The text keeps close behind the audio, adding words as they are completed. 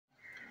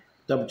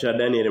Kitabu cha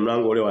Daniel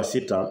mlango ule wa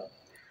 6,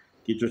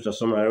 kichwa cha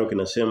somo leo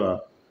kinasema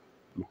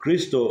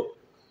Mkristo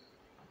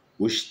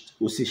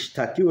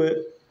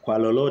usishitakiwe kwa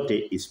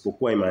lolote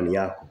isipokuwa imani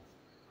yako.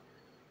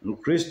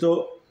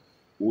 Mkristo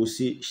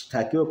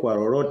usishitakiwe kwa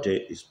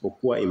lolote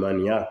isipokuwa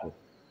imani yako.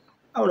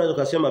 Au unaweza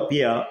kusema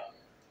pia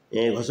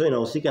kwa sababu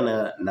inahusika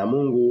na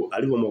Mungu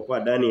alivyomwokoa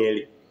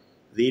Daniel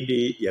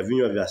dhidi ya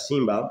vinywa vya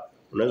simba,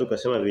 unaweza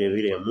kusema vile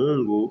vile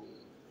Mungu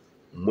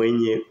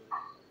mwenye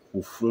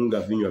kufunga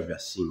vinywa vya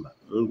simba.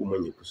 Mungu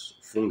mwenye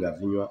kufunga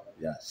vinywa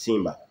vya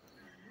simba.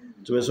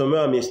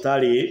 Tumesomewa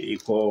mistari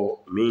iko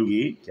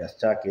mingi kiasi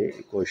chake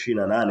iko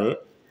 28.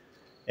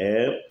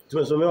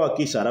 Tumesomewa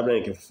kisa, labda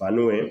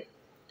nikifafanue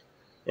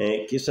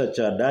kisa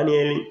cha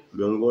Daniel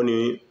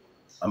miongoni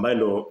ambaye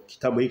ndo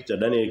kitabu hiki cha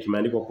Daniel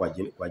kimeandikwa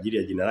kwa ajili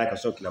ya jina lake,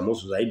 sio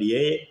kinamhusu zaidi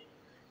yeye.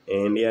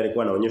 Ndiye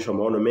alikuwa anaonyesha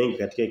maono mengi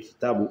katika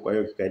kitabu, kwa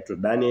hiyo kikaitwa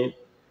Daniel.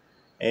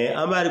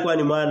 Ambaye alikuwa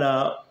ni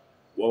mwana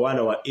wa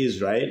wana wa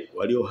Israel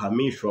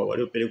waliohamishwa,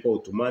 waliopelekwa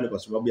utumwani kwa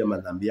sababu ya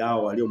madhambi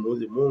yao,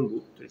 waliomuudhi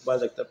Mungu.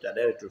 Tulipoanza kitabu cha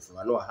Daniel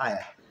tulifafanua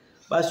haya.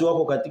 Basi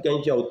wako katika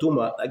nchi ya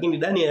utumwa, lakini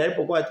Daniel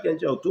alipokuwa katika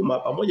nchi ya utumwa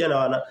pamoja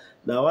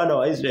na wana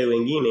wa Israel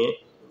wengine,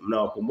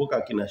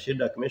 mnawakumbuka kina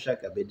Shadraka,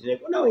 Meshaki,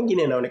 Abednego na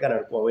wengine inaonekana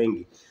walikuwa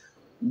wengi.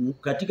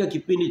 Katika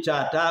kipindi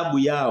cha taabu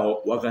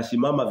yao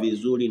wakasimama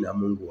vizuri na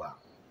Mungu wao.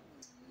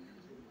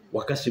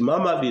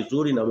 Wakasimama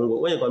vizuri na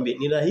Mungu. Wewe kwambie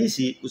ni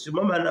rahisi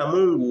kusimama na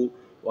Mungu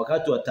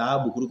wakati wa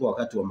taabu kuliko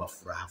wakati wa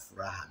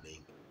furaha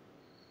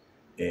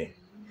mengi.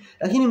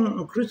 Lakini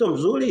Mkristo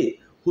mzuri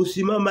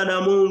husimama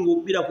na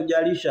Mungu bila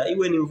kujalisha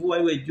iwe ni mvua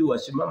iwe jua,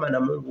 simama na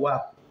Mungu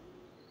wako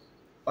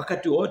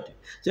wakati wote.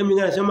 Sema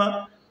nyingine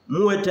anasema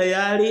muwe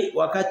tayari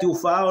wakati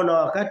ufaao na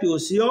wakati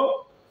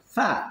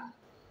usiofaa.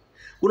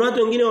 Kuna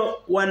watu wengine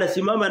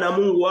wanasimama na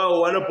Mungu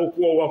wao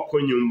wanapokuwa wako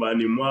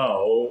nyumbani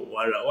mwao,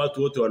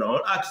 watu wote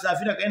wanaona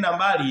akisafiri kaenda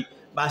mbali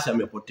basi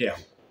amepotea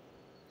huko.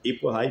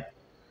 Ipo haipo.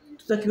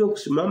 Tutakiwa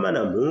kusimama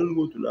na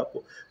Mungu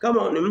tunapo.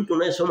 Kama ni mtu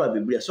unayesoma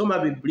Biblia, soma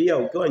Biblia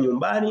ukiwa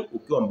nyumbani,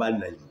 ukiwa mbali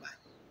na nyumbani.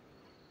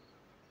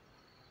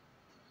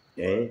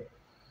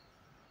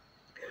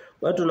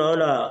 Watu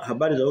naona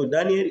habari za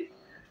Daniel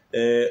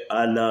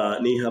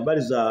ni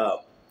habari za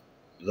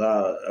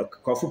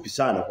kwa ufupi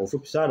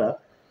sana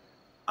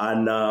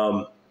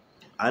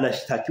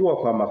anashtakiwa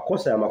kwa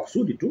makosa ya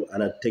makusudi tu,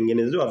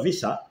 anatengenezewa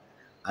visa,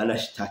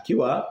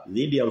 anashtakiwa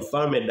dhidi ya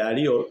mfalme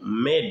Dario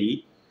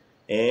Medi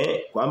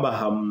kwamba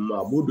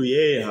hamabudu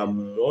yeye,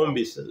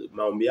 hamuombi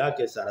maombi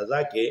yake, sala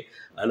zake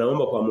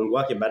anaomba kwa Mungu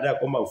wake baada ya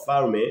kwamba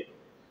mfalme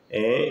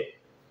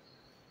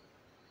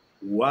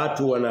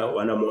watu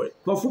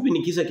kwa ufupi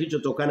ni kisa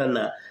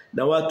kilichotokana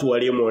na watu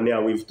waliomuonea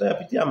wivu.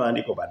 Tutayapitia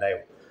maandiko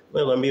baadaye.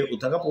 Wewe mwambie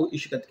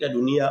utakapoishi katika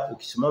dunia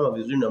ukisimama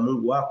vizuri na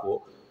Mungu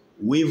wako,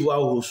 wivu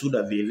au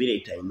husuda vile vile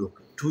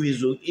itainuka.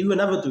 Hivyo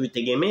navyo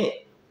tuvitegemee.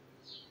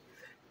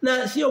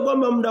 Na sio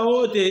kwamba muda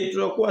wote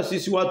tutakuwa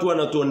sisi watu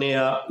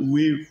wanatuonea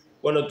wivu,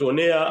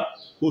 wanatuonea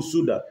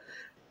husuda.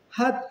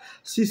 Hata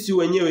sisi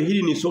wenyewe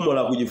hili ni somo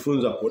la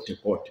kujifunza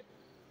kote.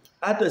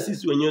 Hata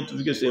sisi wenyewe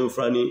tufike sehemu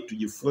fulani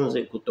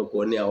tujifunze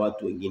kutokuonea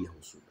watu wengine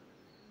husuda.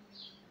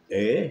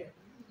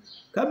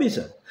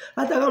 Kabisa.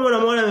 Hata kama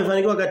unamwona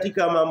amefanikiwa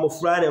katika mambo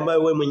fulani ambayo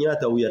wewe mwenyewe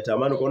hata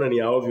huyatamani kuona ni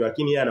ya ovyo,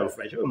 lakini yeye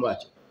anamfurahisha, wewe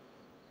mwache.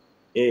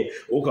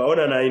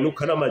 Ukaona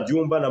anainuka na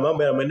majumba na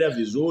mambo yanaendelea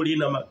vizuri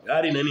na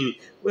magari na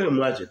nini, wewe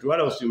mwache tu,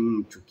 wala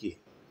usimchukie.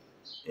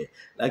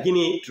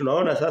 Lakini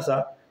tunaona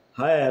sasa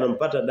haya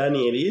yanampata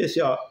Daniel,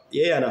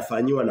 yeye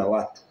anafanywa na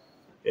watu.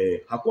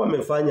 Hakuwa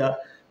amefanya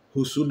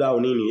husuda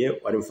au nini, yeye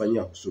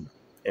walimfanyia husuda.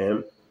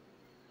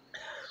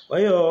 Kwa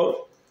hiyo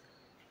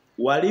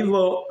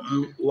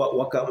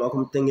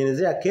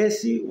wakamtengenezea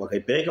kesi,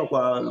 wakaipeleka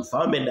kwa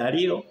mfalme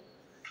Dario.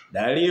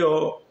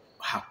 Dario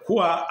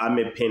hakuwa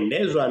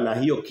amependezwa na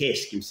hiyo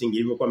kesi kimsingi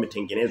ilivyokuwa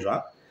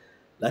imetengenezwa,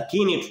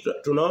 lakini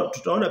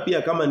tutaona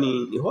pia kama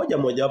ni hoja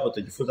moja hapo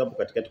tutajifunza hapo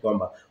katikati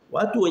kwamba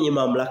watu wenye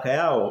mamlaka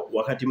yao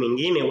wakati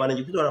mwingine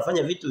wanajikuta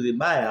wanafanya vitu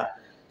vibaya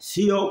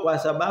sio kwa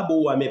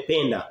sababu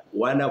wamependa,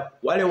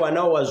 wale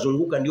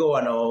wanaowazunguka ndio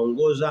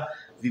wanawaongoza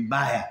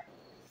vibaya.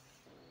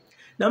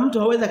 Na mtu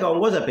hawezi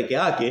kaongoza peke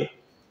yake.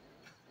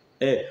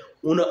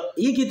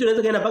 Hii kitu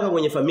inaweza kaenda mpaka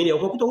kwenye familia.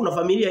 Ukakuta kuna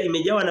familia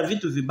imejawa na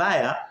vitu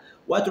vibaya,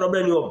 watu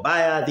labda ni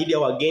wabaya dhidi ya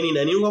wageni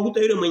na nini, ukakuta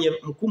yule mwenye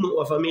mkuu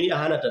wa familia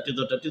hana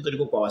tatizo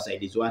liko kwa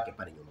wasaidizi wake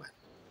pale nyumbani.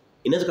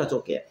 Inaweza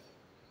kutokea.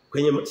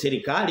 Kwenye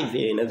serikali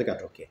vile inaweza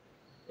kutokea.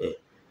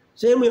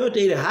 Sehemu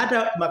yote ile,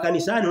 hata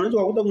makanisani unaweza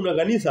kukuta kuna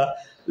kanisa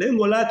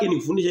lengo lake ni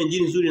kufundisha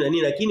injili nzuri na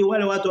nini, lakini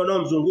wale watu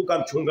wanaomzunguka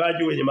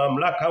mchungaji wenye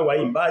mamlaka au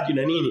waimbaji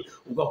na nini,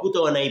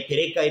 ukakuta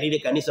wanaipeleka ile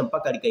kanisa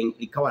mpaka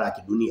likawa la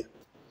kidunia.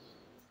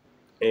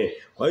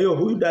 Kwa hiyo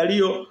huyu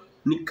Dario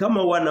ni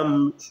kama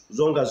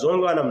wanamzonga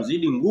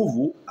wanamzidi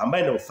nguvu,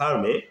 ambaye ndio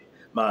mfalme,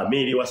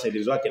 maamiri,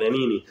 wasaidizi wake na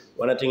nini,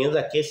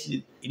 wanatengeneza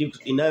kesi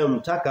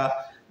inayomtaka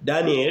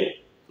Daniel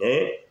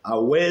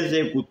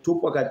aweze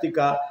kutupwa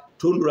katika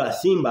tundu la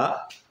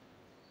simba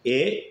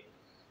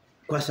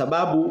kwa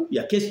sababu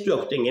ya kesi tu ya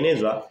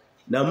kutengenezwa,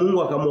 na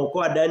Mungu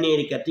akamuokoa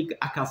Daniel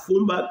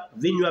akafumba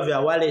vinywa vya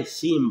wale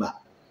simba.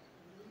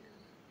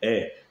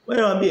 Wewe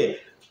niambie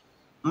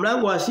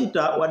mlango wa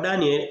 6 wa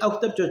Daniel au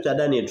kitabu cha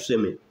Daniel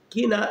tuseme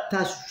kina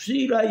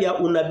taswira ya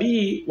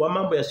unabii wa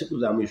mambo ya siku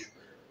za mwisho.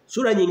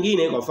 Sura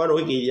nyingine kwa mfano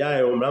wiki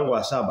ijayo mlango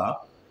wa 7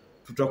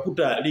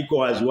 tutakuta liko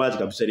waziwazi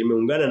kabisa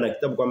limeungana na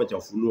kitabu kama cha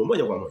Ufunuo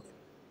moja kwa moja.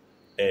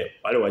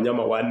 Wale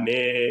wanyama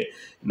 4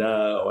 na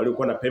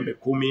walikuwa na pembe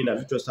 10 na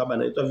vichwa 7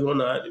 na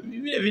utaviona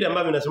vile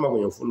ambavyo nasema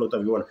kwenye Ufunuo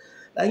utaviona.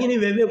 Lakini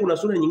vile kuna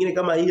sura nyingine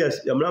kama hii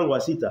ya mlango wa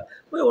 6.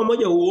 Wewe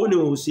mmoja huone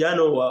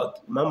uhusiano wa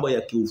mambo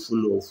ya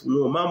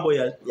ufunuo, mambo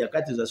ya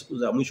nyakati za siku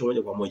za mwisho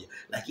moja kwa moja.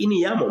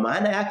 Lakini yamo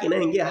maana yake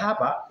inayoingia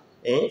hapa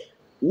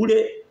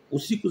ule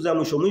usiku za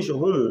mwisho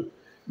humu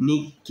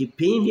ni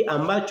kipindi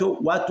ambacho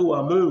watu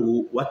wa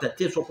Mungu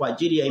watateswa kwa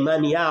ajili ya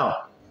imani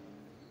yao.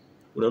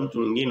 Kuna mtu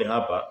mwingine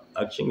hapa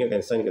akishingia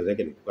kanisani kazi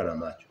yake ni kukaa na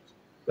macho.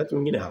 Watu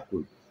mwingine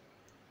hakuna.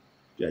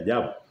 Ya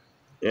ajabu.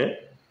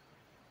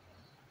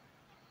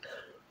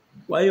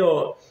 Kwa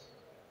hiyo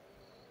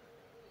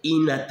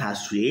ina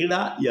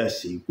taswira ya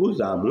siku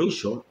za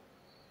mwisho.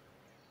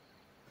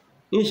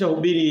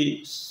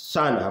 Nishahubiri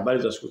sana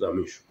habari za siku za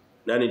mwisho.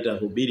 Na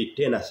nitahubiri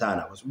tena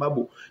sana kwa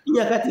sababu ni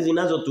nyakati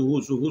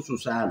zinazotuhusu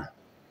sana.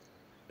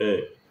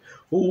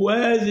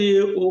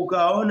 Huwezi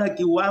ukaona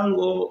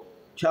kiwango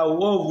cha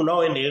uovu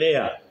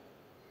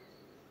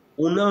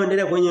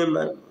unaoendelea kwenye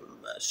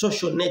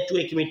social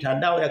network,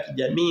 mitandao ya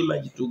kijamii,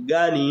 majitu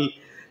gani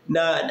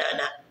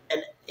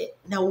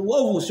na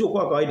uovu usio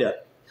kwa kawaida.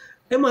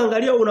 Hebu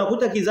angalia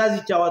unakuta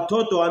kizazi cha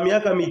watoto wa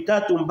miaka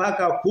 3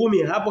 mpaka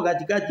 10 hapo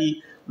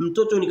katikati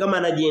mtoto ni kama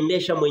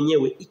anajiendesha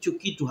mwenyewe. Hicho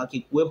kitu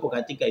hakikuwepo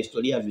katika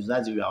historia ya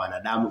vizazi vya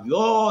wanadamu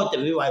vyote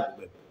vilivyowahi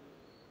kuwepo.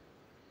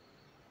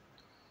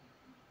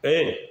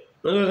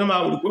 Unaweza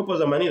kusema ulikuwepo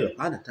zamani hizo.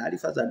 Hapana,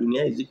 taarifa za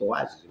dunia hizi ziko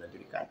wazi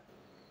zinajulikana.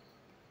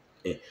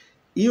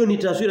 Hiyo ni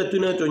taswira tu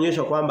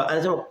inayotuonyesha kwamba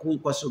anasema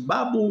kwa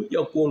sababu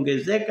ya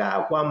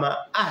kuongezeka kwa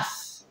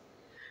maasi.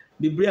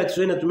 Biblia ya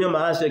Kiswahili inatumia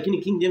maasi lakini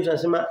King James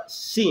anasema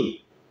sin,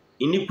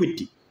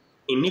 iniquity.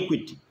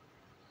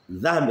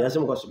 Dhambi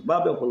anasema kwa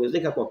sababu ya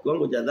kuongezeka kwa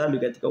kiwango cha dhambi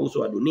katika uso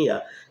wa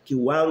dunia,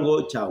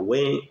 kiwango cha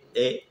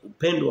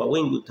upendo wa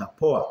wengi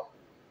utapoa.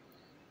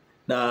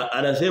 Na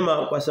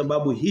anasema kwa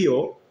sababu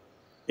hiyo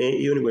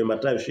hiyo ni kwenye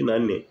Mathayo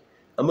 24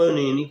 ambayo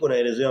niko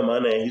naelezea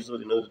maana ya hizo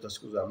zinazotoa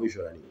siku za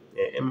mwisho na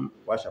nini.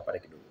 Washa pale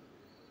kidogo.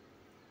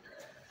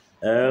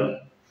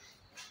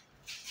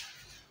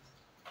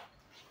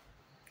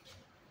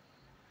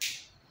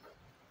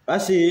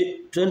 Basi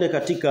twende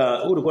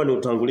katika ulikuwa ni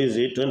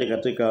utangulizi, twende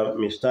katika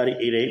mistari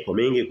ile iko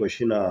mingi iko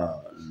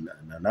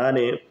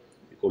 28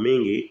 iko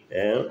mingi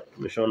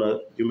tumeshaona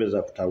jumbe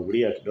za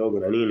kutangulia kidogo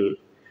na nini.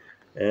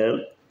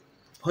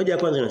 Hoja ya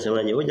kwanza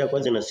inasemaje? Hoja ya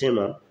kwanza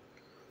inasema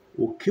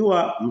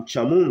ukiwa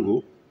mcha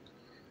Mungu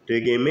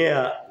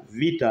tegemea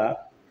vita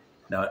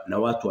na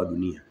watu wa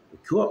dunia.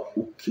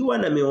 Ukiwa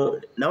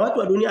na watu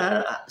wa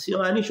dunia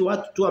simaanishi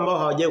watu tu ambao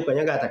hawajai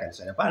kukanyaga hata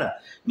kanisani. Hapana,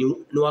 ni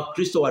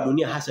Wakristo wa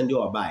dunia hasa ndio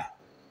wabaya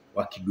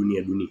wa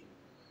kidunia.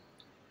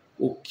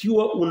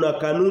 Ukiwa una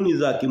kanuni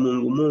za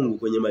kimungu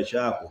kwenye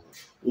maisha yako,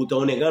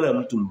 utaonekana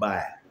mtu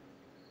mbaya.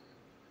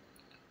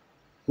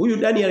 Huyu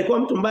Daniel alikuwa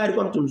mtu mbaya,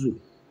 alikuwa mtu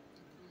mzuri.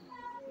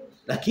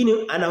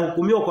 Lakini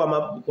anahukumiwa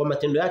kwa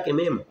matendo yake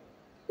mema.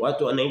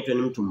 Watu wanaitwa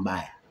ni mtu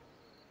mbaya.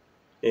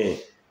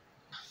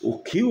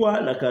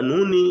 Ukiwa na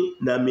kanuni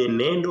na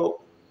mienendo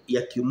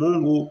ya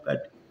kimungu,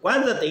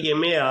 kwanza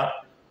tegemea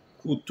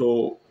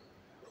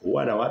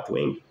kutokuwa na watu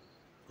wengi,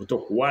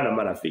 kutokuwa na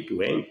marafiki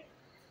wengi.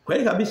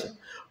 Kweli kabisa.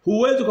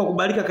 Huwezi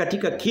kukubalika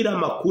katika kila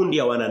makundi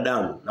ya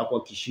wanadamu na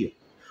kuhakikishia.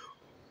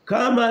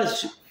 Kama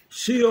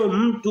sio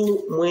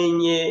mtu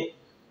mwenye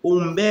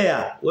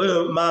umbea,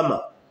 wewe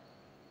mama,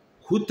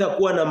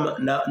 hutakuwa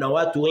na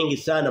watu wengi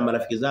sana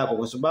marafiki zako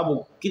kwa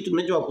sababu kitu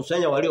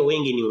kinachowakusanya walio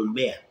wengi ni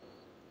umbea.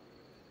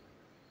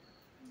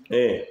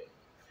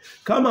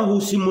 Kama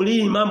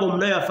husimulii mambo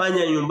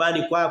mnayofanya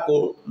nyumbani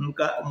kwako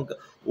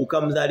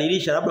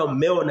ukamdhalilisha labda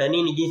mmeo na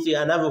nini jinsi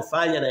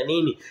anavyofanya na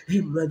nini,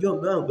 mnajua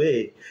mwanangu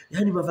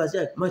yani mavazi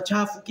yake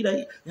machafu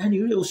kila yani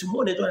yule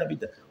usimuone tu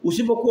anapita.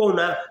 Usipokuwa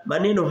una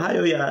maneno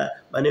hayo ya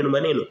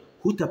maneno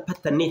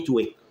hutapata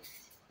network.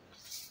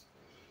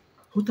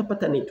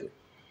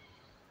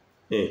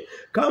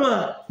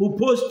 Kama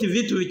huposti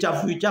vitu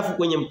vichafu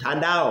kwenye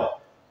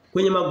mtandao,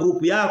 kwenye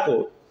magrupu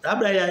yako,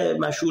 labda ya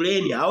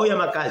mashuleni au ya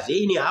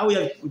makazini au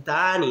ya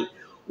mtaani,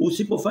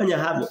 usipofanya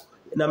hapo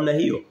namna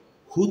hiyo,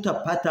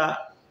 hutapata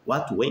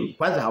watu wengi.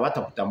 Kwanza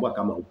hawatakutambua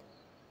kama upo.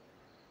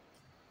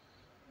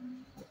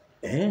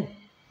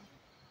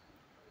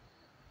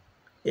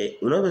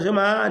 Unaweza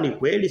kusema ni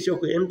kweli sio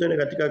kweli. Mtu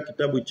katika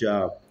kitabu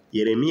cha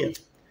Yeremia.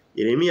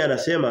 Yeremia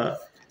anasema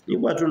ni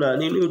watu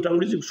ni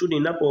utangulizi kusudi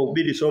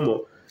ninapohubiri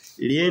somo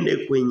liende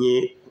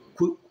kwenye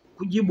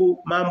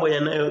kujibu mambo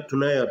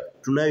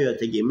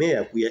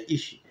tunayoyategemea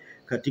kuyaishi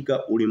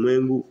katika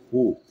ulimwengu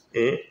huu.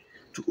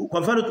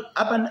 Kwa mfano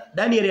hapa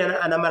Daniel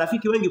ana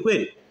marafiki wengi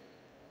kweli?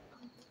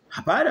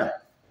 Hapana.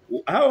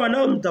 Hao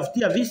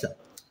wanaomtafutia visa.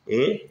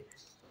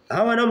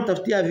 Hao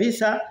wanaomtafutia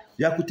visa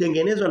vya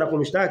kutengenezwa na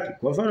kumshtaki.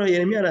 Kwa mfano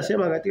Yeremia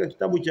anasema katika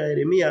kitabu cha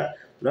Yeremia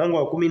mlango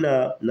wa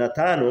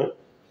 15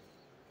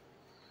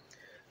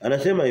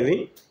 anasema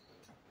hivi.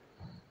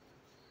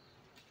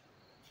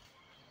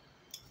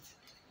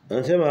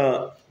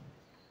 Anasema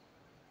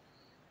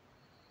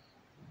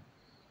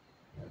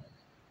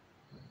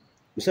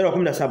mstari wa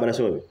 17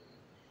 anasema hivi.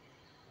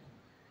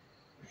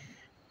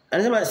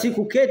 Anasema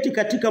sikuketi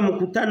katika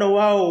mkutano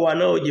wao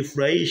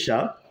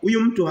wanaojifurahisha.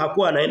 Huyu mtu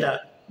hakuwa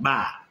anaenda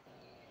bar.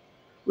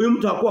 Huyu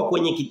mtu hakuwa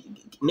kwenye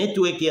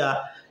network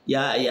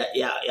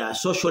ya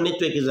social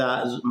network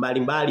za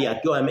mbalimbali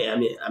akiwa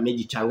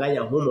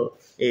amejichanganya humo.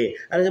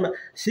 Anasema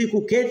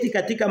sikuketi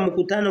katika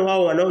mkutano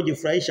wao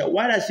wanaojifurahisha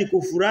wala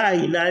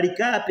sikufurahi na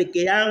alikaa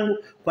peke yangu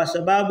kwa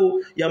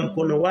sababu ya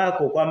mkono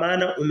wako kwa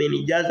maana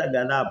umenijaza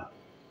ghadhabu.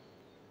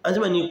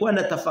 Anasema nilikuwa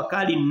na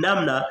tafakari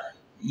namna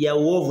ya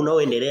uovu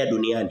unaoendelea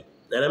duniani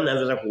na namna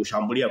naweza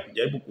kuushambulia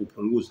kujaribu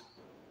kuupunguza.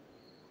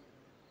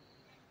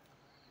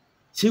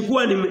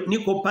 Sikuwa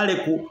niko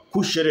pale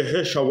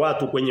kusherehesha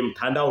watu kwenye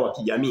mtandao wa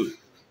kijamii.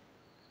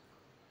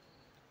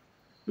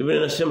 Biblia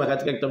inasema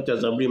katika kitabu cha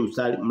Zaburi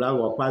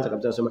mlango wa kwanza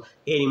kabisa inasema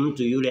heri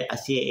mtu yule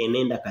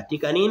asiyeenenda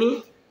katika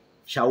nini?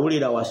 Shauri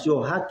la wasio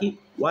haki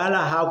wala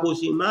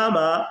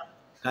hakusimama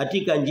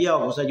katika njia ya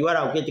wakosaji wala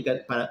hakuketi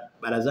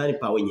barazani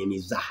pa wenye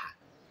mizaha.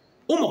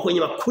 Umo kwenye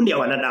makundi ya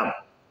wanadamu.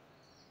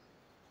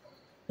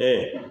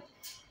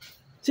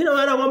 Sina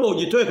maana kwamba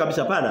ujitoe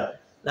kabisa pana.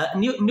 Na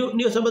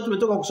ndio sababu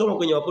tumetoka kusoma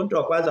kwenye Wakorintho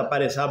wa kwanza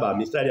pale 7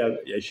 mistari ya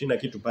 20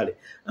 kitu pale.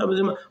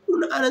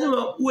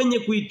 Anasema wenye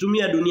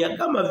kuitumia dunia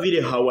kama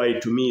vile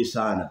hawaitumii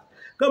sana.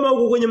 Kama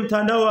uko kwenye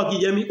mtandao wa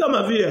kijamii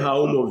kama vile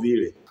haumo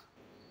vile.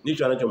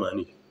 Ndicho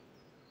anachomaanisha.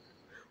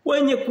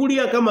 Wenye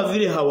kulia kama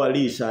vile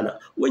hawalii sana.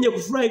 Wenye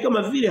kufurahi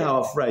kama vile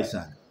hawafurahi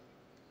sana.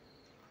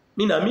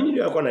 Ninaamini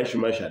ndio yako naishi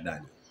maisha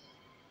ndani.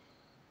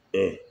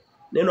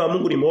 Neno la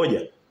Mungu ni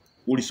moja.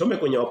 Ulisome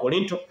kwenye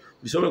Wakorintho,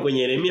 ulisome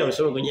kwenye Yeremia,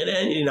 ulisome kwenye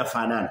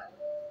linafanana.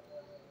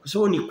 Kwa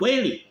sababu ni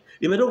kweli.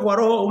 Limetoka kwa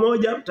Roho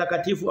mmoja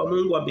mtakatifu wa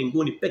Mungu wa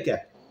mbinguni peke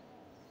yake.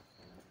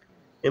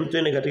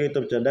 Tuende katika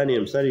kitabu cha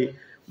Daniel mstari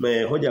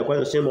hoja ya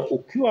kwanza sema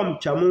ukiwa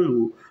mcha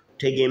Mungu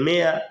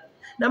tegemea.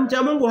 Na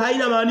mcha Mungu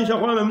haina maanisha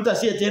kwamba mtu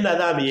asiyetenda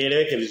dhambi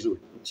ieleweke vizuri.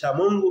 Mcha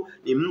Mungu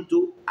ni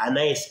mtu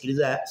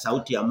anayesikiliza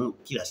sauti ya Mungu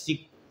kila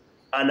siku.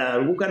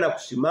 Anaanguka na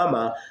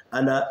kusimama,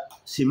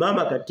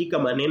 anasimama katika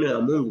maneno ya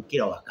Mungu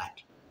kila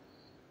wakati.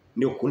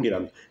 Ndio kundi la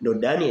mtu. Ndio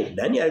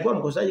Daniel alikuwa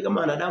mkosaji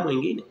kama wanadamu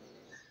wengine.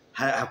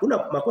 Hakuna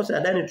makosa ya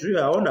Daniel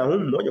tuliyoyaona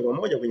humu moja kwa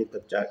moja kwenye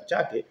kitabu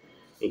chake,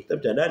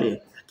 kitabu cha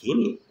Daniel,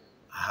 lakini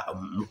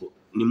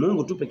ni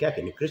Mungu tu peke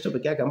yake, ni Kristo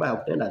peke yake ambaye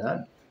hakutenda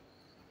dhambi.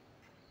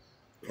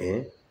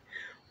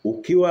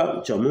 Ukiwa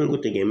mcha Mungu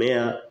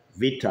tegemea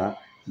vita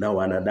na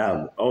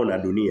wanadamu au na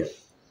dunia.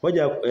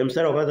 Hoja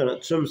mstari wa kwanza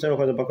tusome mstari wa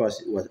kwanza mpaka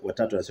wa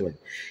 3 nasema.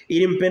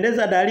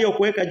 Ilimpendeza Dario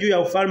kuweka juu ya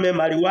ufalme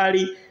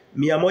maliwali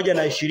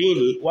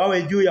 120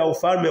 wawe juu ya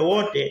ufalme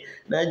wote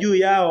na juu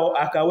yao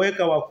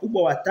akaweka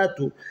wakubwa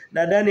 3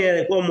 na Daniel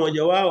alikuwa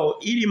mmoja wao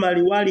ili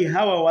maliwali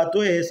hawa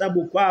watoe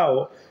hesabu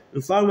kwao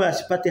mfalme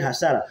asipate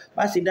hasara.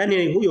 Basi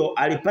Daniel huyo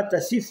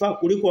alipata sifa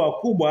kuliko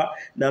wakubwa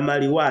na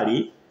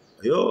maliwali.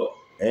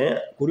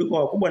 Kuliko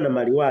wakubwa na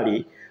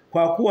maliwali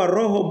kwa kuwa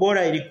roho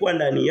bora ilikuwa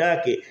ndani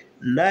yake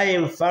naye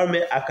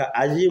mfalme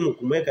akaazimu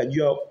kumweka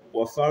juu ya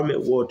wafalme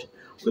wote.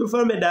 Huyu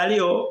mfalme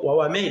Dario wa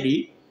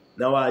Wamedi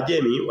na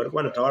Waajemi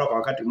walikuwa wanatawala kwa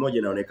wakati mmoja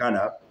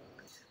inaonekana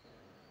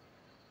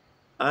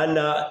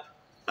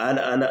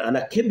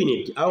ana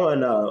cabinet au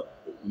ana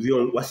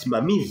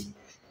wasimamizi.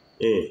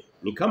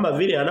 Ni kama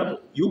vile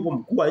yupo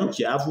mkuu wa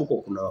nchi afu huko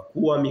kuna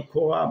wakuu wa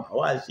mikoa,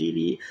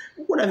 mawaziri,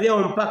 kuna vyao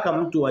mpaka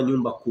mtu wa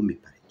nyumba 10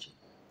 pale chini.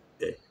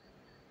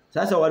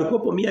 Sasa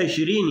walikuwepo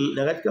 120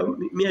 na katika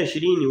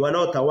 120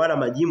 wanaotawala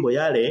majimbo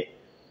yale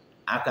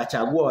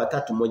akachagua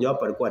 3 mmoja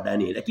wapo alikuwa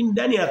Daniel. Lakini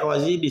Daniel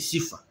akawazidi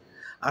sifa.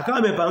 Akawa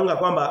amepanga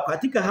kwamba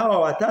katika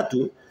hawa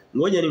 3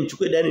 ngoja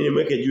nimchukue Daniel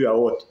nimweke juu ya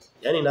wote.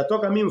 Yaani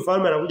natoka mimi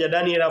mfalme anakuja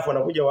Daniel alafu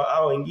anakuja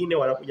hao wengine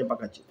wanakuja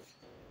mpaka chini.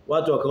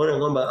 Watu wakaona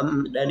kwamba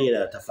Daniel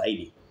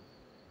atafaidi.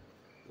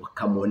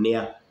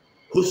 Wakamonea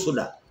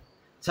husuda.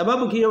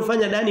 Sababu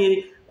kiliyofanya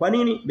Daniel kwa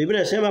nini? Biblia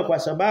inasema kwa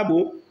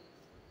sababu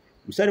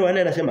mstari wa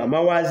 4 anasema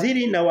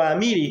mawaziri na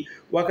waamiri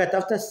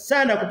wakatafuta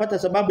sana kupata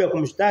sababu ya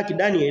kumshtaki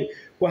Daniel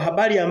kwa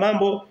habari ya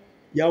mambo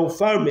ya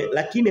ufalme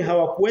lakini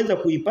hawakuweza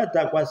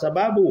kuipata kwa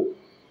sababu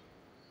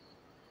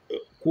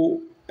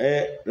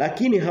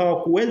lakini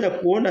hawakuweza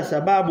kuona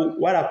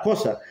sababu wala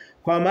kosa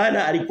kwa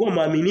maana alikuwa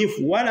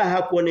mwaminifu wala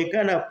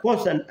hakuonekana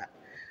kosa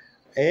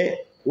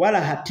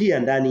wala hatia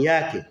ndani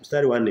yake.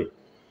 Mstari wa 4.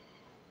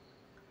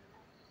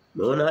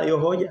 Unaona hiyo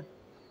hoja?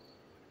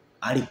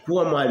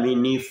 Alikuwa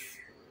mwaminifu.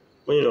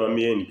 Wewe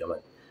nawaambieni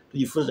jamani,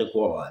 tujifunze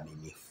kuwa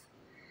waaminifu.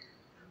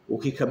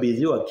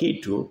 Ukikabidhiwa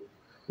kitu,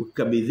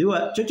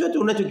 ukikabidhiwa chochote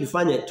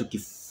unachokifanya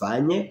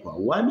tukifanye kwa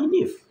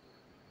uaminifu.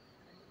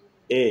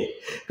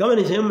 Kama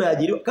ni sehemu ya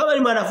ajira, kama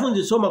ni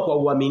mwanafunzi soma kwa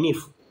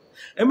uaminifu.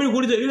 Hebu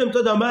nikuulize yule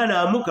mtoto ambaye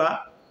anaamka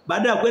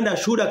baada ya kwenda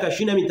shule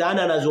akashinda mitaani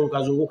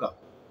anazunguka.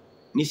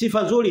 Ni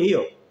sifa nzuri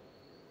hiyo.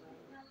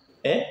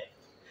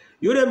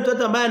 Yule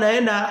mtoto ambaye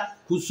anaenda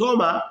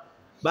kusoma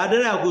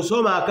badala ya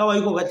kusoma akawa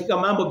yuko katika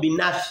mambo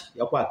binafsi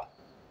ya kwake.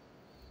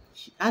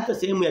 Hata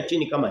sehemu ya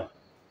chini kama hii.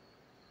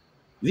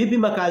 Vipi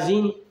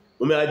makazini?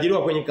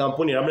 Umeajiriwa kwenye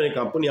kampuni, labda ni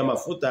kampuni ya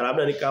mafuta,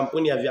 labda ni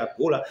kampuni ya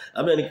vyakula,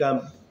 labda ni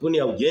kampuni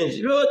ya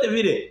ujenzi, vyote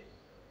vile.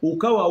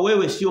 Ukawa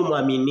wewe sio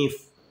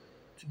mwaminifu.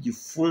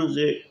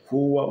 Tujifunze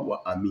kuwa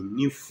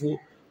waaminifu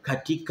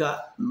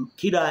katika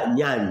kila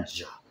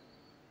nyanja.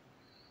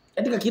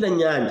 Katika kila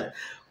nyanja.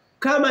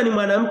 Kama ni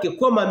mwanamke,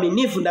 kuwa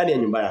mwaminifu ndani ya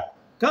nyumba yako.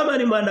 Kama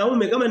ni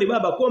mwanaume, kama ni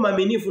baba, kuwa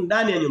mwaminifu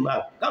ndani ya nyumba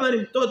yako. Kama ni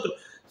mtoto,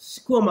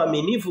 kuwa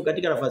mwaminifu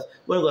katika nafasi.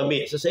 Wewe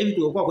nikwambie, sasa hivi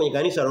tungekuwa kwenye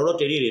kanisa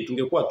lolote lile,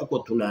 tungekuwa tuko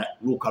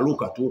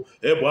tunaruka tu,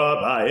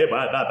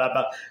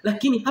 baba.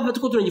 Lakini hapa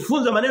tuko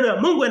tunajifunza maneno ya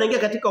Mungu yanaingia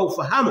katika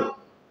ufahamu.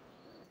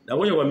 Na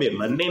ngoja nikwambie,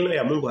 maneno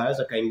ya Mungu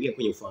hayaweza kaingia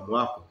kwenye ufahamu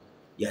wako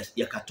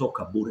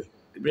yakatoka bure.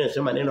 Biblia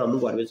inasema neno la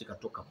Mungu haliwezi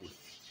katoka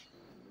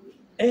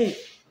bure.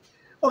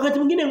 Wakati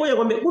mwingine ngoja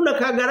nikwambie, kuna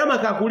gharama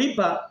ka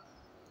kulipa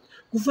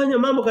kufanya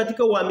mambo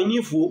katika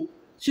uaminifu,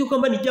 sio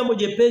kwamba ni jambo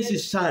jepesi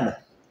sana.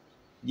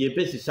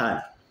 Jepesi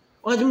sana.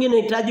 Wakati mwingine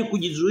unahitaji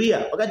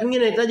kujizuia, wakati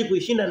mwingine unahitaji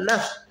kuishinda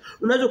nafsi.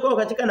 Unaweza kuwa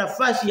katika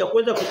nafasi ya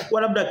kuweza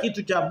kuchukua labda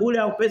kitu cha bure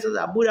au pesa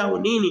za bure au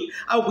nini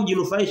au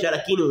kujinufaisha,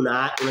 lakini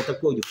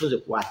unatakiwa ujifunze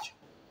kuacha.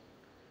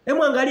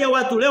 Hebu angalia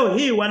watu leo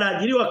hii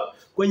wanaajiriwa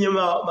kwenye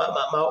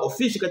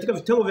ofisi katika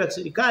vitengo vya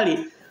serikali,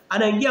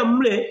 anaingia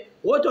mle,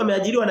 wote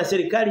wameajiriwa na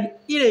serikali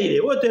ile.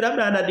 Wote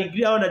labda ana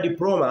degree au ana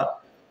diploma.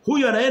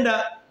 Huyu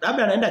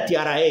anaenda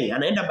TRA,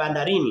 anaenda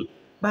bandarini.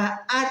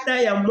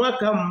 Baada ya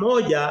mwaka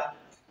mmoja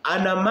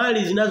ana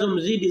mali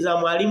zinazomzidi za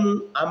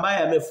mwalimu ambaye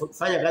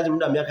amefanya kazi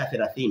muda wa miaka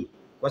 30.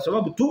 Kwa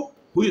sababu tu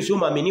huyu sio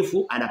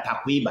mwaminifu,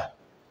 anapakuiba.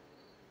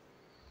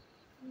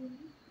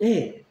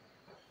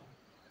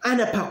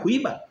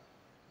 Anapakuiba.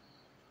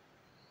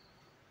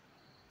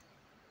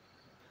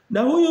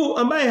 Na huyu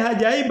ambaye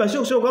hajaiba sio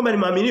kusema kwamba ni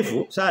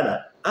mwaminifu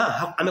sana.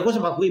 Amekosa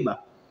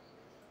pakuiba.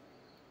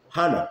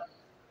 Hana.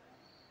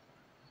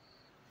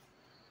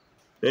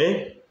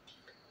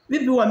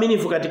 Vipi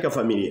uaminifu katika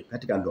familia,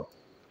 katika ndoa?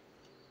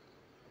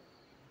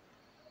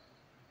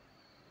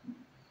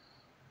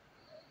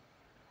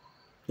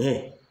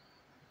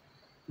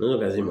 Unaweza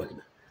kazima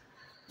kidogo.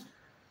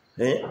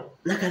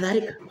 Na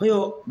kadhalika. Kwa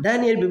hiyo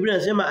Daniel, Biblia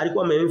inasema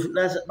alikuwa mwaminifu.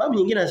 Na sababu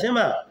nyingine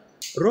anasema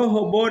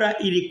roho bora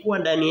ilikuwa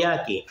ndani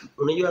yake.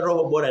 Unajua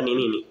roho bora ni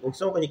nini?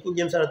 Ukisoma kwenye King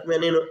James anatumia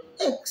neno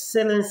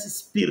excellence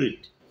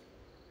spirit.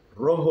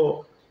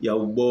 Roho ya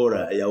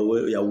ubora,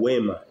 ya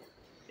wema.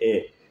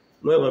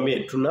 Mwambie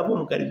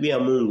tunapomkaribia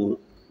Mungu,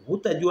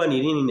 hutajua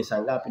ni lini, ni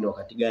saa ngapi, na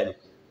wakati gani.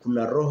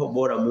 Kuna roho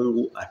bora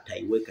Mungu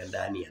ataiweka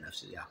ndani ya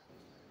nafsi yako.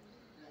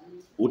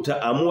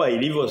 Utaamua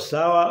ilivyo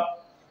sawa,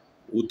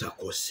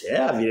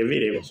 utakosea vile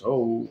vile kwa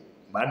sababu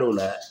bado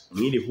una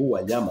mwili huu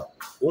wa nyama.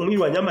 Huu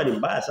mwili wa nyama ni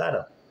mbaya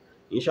sana.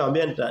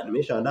 Nimeshawaambia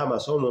nimeshaandaa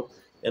masomo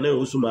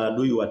yanayohusu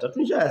maadui watatu.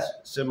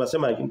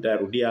 Nishasema lakini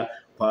nitarudia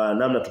kwa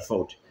namna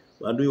tofauti.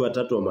 Maadui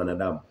watatu wa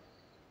mwanadamu.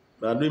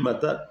 Maadui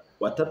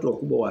watatu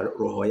wakubwa wa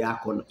roho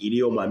yako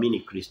iliyomwamini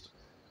Kristo.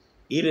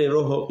 Ile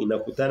roho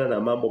inakutana na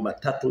mambo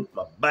matatu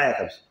mabaya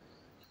kabisa.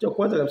 Kitu cha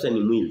kwanza kabisa ni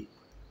mwili.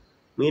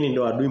 Mwili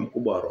ndio adui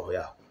mkubwa wa roho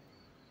yako.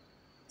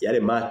 Yale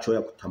macho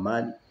ya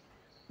kutamani,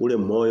 ule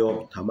moyo wa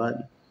kutamani,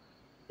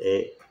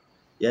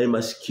 yale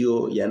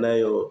masikio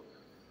yanayo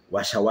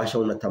washa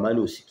unatamani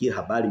usikie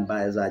habari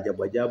mbaya za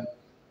ajabu.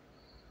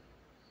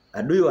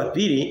 Adui wa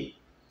pili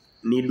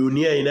ni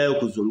dunia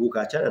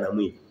inayokuzunguka, achana na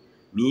mwili.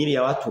 Miili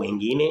ya watu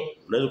wengine,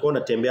 unaweza kuwa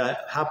unatembea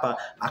hapa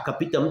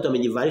akapita mtu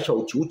amejivalisha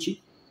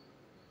uchi.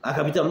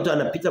 Akapita mtu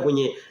anapita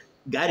kwenye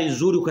gari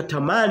zuri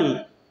ukatamani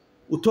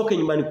utoke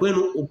nyumbani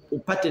kwenu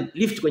upate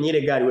lift kwenye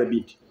ile gari wewe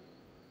binti.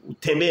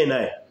 Utembee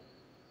naye.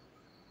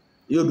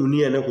 Hiyo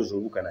dunia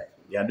inayokuzunguka naye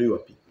ni adui wa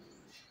pili.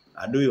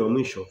 Adui wa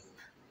mwisho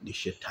ni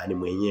shetani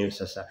mwenyewe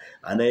sasa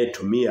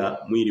anayetumia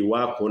mwili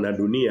wako na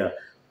dunia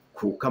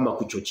kama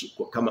kuchochi,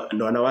 kama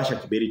ndo anawasha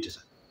kiberiti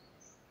sasa.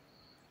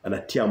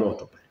 Anatia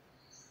moto pale.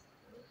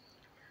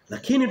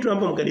 Lakini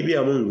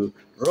tunapomkaribia Mungu,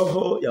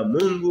 roho ya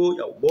Mungu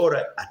ya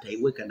ubora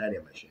ataiweka ndani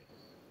ya maisha yetu.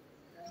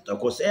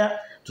 Tutakosea,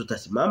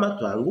 tutasimama,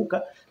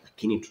 tutaanguka,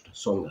 lakini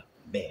tutasonga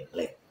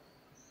mbele.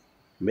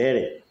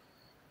 Mbele.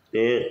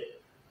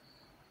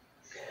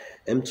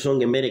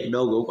 Tusonge mbele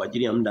kidogo kwa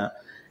ajili ya muda.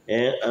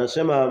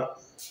 Anasema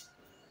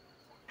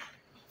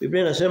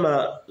Biblia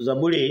inasema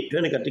Zaburi,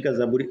 twende katika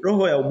Zaburi,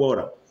 roho ya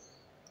ubora.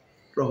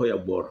 Roho ya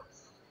ubora.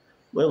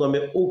 Mungu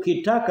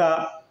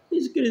ukitaka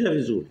nisikilize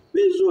vizuri.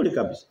 Vizuri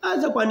kabisa.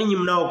 Anza kwa ninyi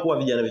mnaokuwa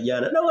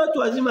vijana na watu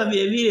wazima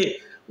vile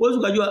vile. Wewe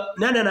ukajua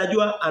nani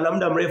anajua ana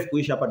muda mrefu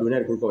kuishi hapa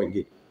duniani kuliko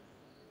wengine.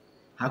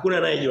 Hakuna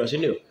anayejua, si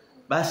ndio?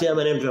 Basi haya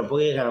maneno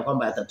tunapokea kana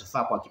kwamba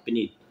yatatufaa kwa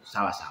kipindi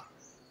sawa.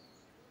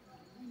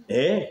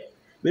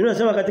 Biblia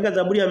inasema katika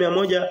Zaburi ya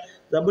 100,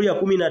 Zaburi ya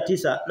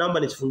 19, naomba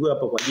nisifungue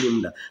hapa kwa ajili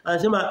muda.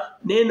 Anasema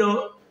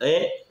neno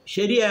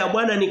sheria ya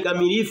Bwana ni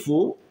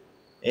kamilifu,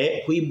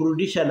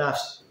 kuiburudisha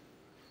nafsi.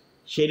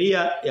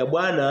 Sheria ya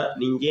Bwana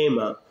ni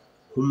njema,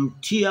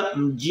 humtia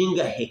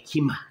mjinga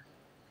hekima.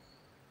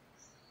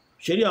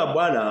 Sheria ya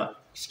Bwana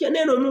Sikia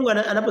neno Mungu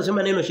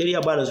anaposema neno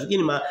sheria Bwana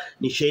usifikiri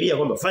ni sheria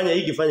kwamba fanya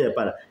hiki fanya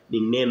hapana, ni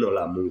neno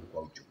la Mungu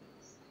kwa ujumla.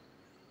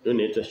 Ndio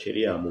inaitwa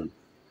sheria ya Mungu.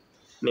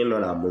 Neno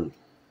la Mungu.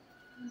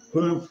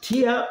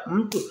 Humtia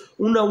mtu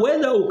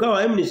unaweza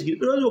ukawa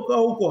unaweza ukawa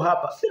huko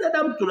hapa.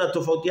 Binadamu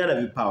tunatofautiana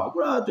vipawa.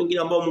 Kuna watu wengine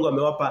ambao Mungu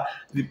amewapa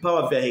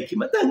vipawa vya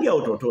hekima tangia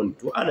utotoni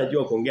tu.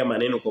 Anajua kuongea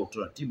maneno kwa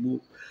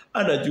utaratibu,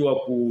 anajua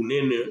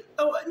kunene.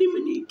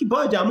 Ni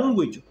kipawa cha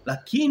Mungu hicho.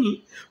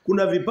 Lakini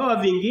kuna vipawa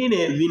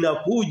vingine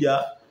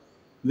vinakuja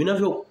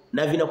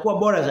vinakuwa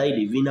bora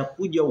zaidi,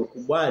 vinakuja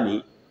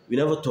ukubwani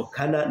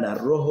vinavyotokana na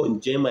roho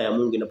njema ya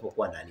Mungu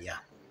inapokuwa ndani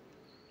yako.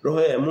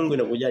 Roho ya Mungu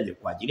inakujaje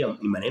kwa ajili ya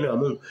maneno ya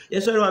Mungu.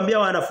 Yesu aliwaambia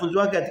wanafunzi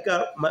wake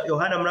katika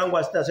Yohana mlango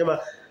wa 6 anasema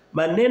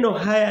maneno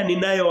haya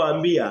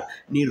ninayowaambia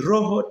ni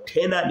roho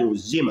tena ni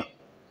uzima.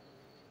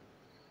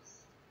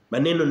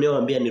 Maneno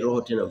ninayowaambia ni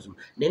roho tena uzima.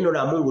 Neno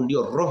la Mungu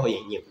ndio roho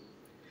yenyewe.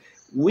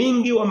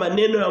 Wingi wa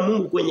maneno ya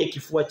Mungu kwenye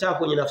kifua chako,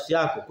 kwenye nafsi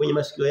yako, kwenye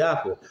masikio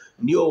yako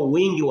ndio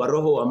wingi wa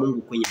roho wa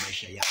Mungu kwenye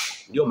maisha yako.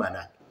 Ndio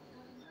maana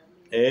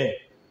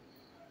yake.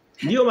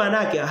 Ndio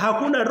maana yake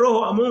hakuna roho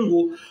wa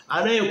Mungu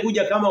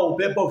anayekuja kama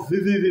upepo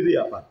vivi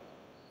hapa.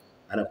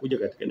 Anakuja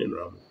katika neno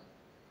la Mungu.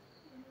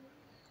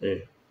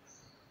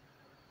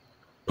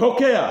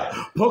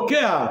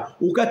 Pokea,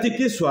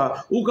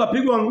 ukatikiswa,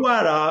 ukapigwa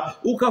ngwara,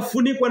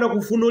 ukafunikwa na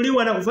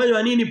kufunuliwa na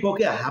kufanywa nini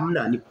pokea.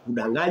 Hamna, ni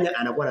kudanganya,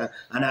 anakuwa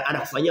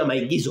anakufanyia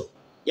maigizo.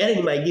 Yaani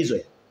ni maigizo.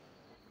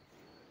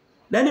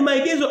 Na ni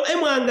maigizo,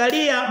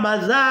 angalia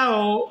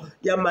mazao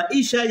ya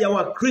maisha ya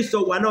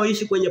Wakristo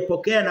wanaoishi kwenye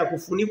pokea na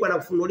kufunikwa na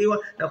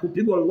kufunuliwa na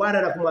kupigwa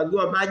ngwara na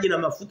kumwagiwa maji na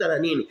mafuta na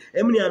nini.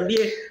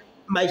 Niambie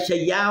maisha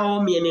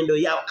yao, mienendo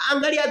yao.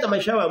 Angalia hata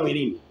maisha yao ya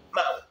mwilini.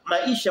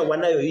 Maisha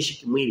wanayoishi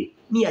kimwili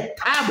ni ya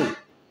taabu.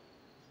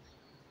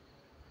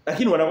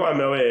 Lakini wanakuwa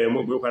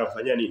Mungu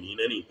anafanyia nini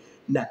na nini.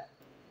 Na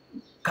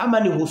kama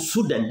ni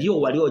husuda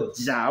ndio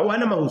waliojawa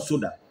na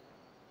mahusuda.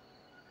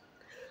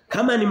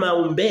 Kama ni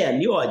maumbea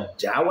ndio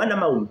wajawa na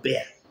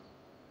maumbea.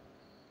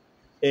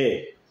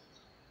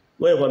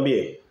 Wewe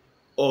kwambie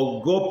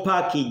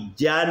ogopa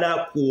kijana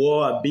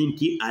kuoa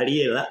binti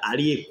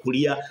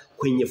aliyekulia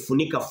kwenye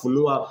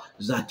funua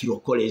za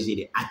kirokole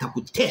zile,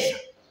 atakutesa.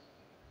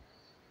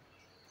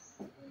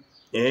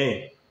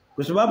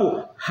 Kwa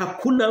sababu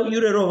hakuna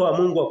yule roho wa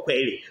Mungu wa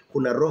kweli,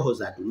 kuna roho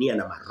za dunia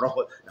na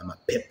maroho na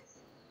mapepo.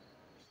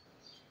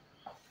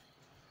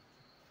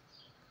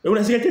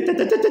 Unasikia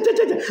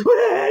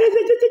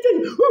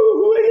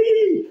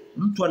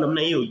mtu ana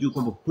namna hiyo unajua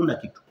kwamba kuna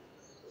kitu.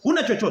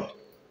 Kuna chochote.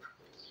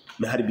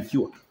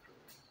 Umeharibikiwa.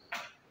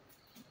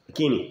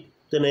 Lakini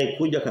tena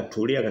kuja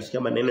katulia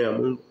kasikia maneno ya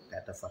Mungu,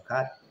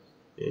 katafakari.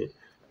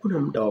 Kuna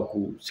muda wa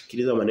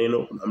kusikiliza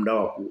maneno, kuna muda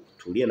wa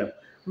kutulia na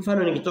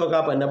mfano nikitoka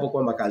hapa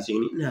ninapokuwa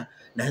makazini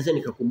naweza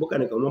nikakumbuka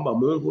nikamwomba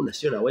Mungu na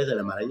sio naweza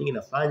na mara nyingi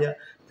nafanya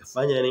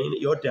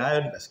nini yote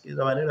hayo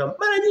nikasikiliza maneno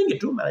mara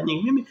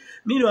nyingi mimi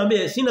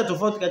niwaambie sina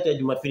tofauti kati ya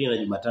Jumapili na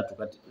Jumatatu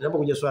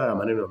ninapokuja swala la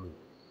maneno ya Mungu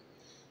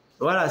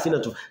wala sina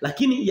tofauti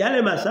lakini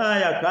yale masaa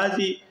ya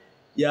kazi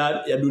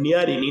ya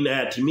duniani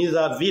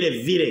ninayatimiza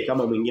vile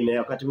kama mwingine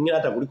wakati mwingine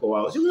hata kuliko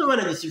wao sio kama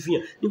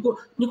najisifia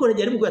niko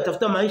najaribu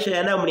kuyatafuta maisha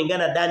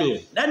yanayomlingana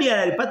Daniel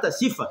alipata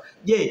sifa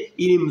je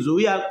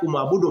ilimzuia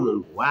kumwabudu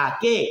Mungu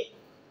wake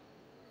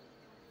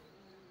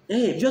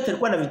vyote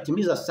alikuwa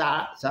anavitimiza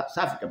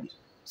safi kabisa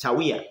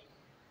sawia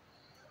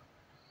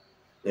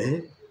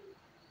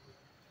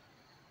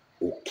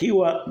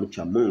ukiwa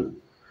mcha Mungu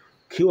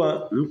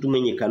ukiwa mtu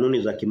mwenye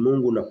kanuni za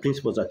kimungu na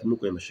principles za kimungu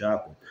kwenye maisha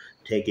yako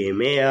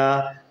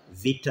tegemea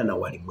vita na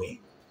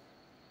walimwengu.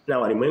 Na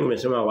walimwengu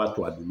umesema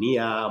watu wa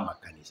dunia,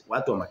 makanisa,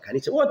 watu wa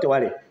makanisa, wote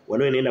wale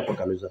wanaoenda kwa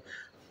kanuni.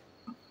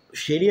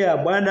 Sheria ya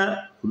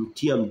Bwana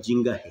kumtia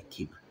mjinga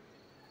hekima.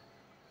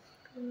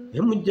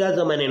 Hebu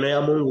jaza maneno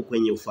ya Mungu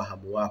kwenye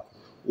ufahamu wako.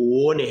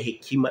 Uone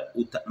hekima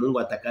Mungu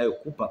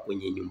atakayokupa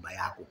kwenye nyumba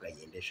yako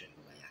kaiendesha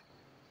nyumba yako.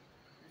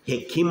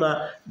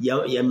 Hekima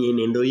ya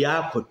mienendo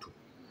yako tu.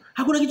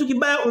 Hakuna kitu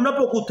kibaya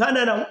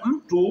unapokutana na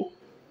mtu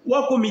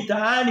wako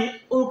mitaani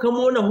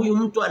ukamwona huyu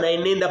mtu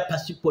anaenenda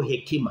pasipo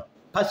hekima.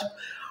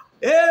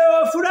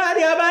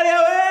 Fulani habari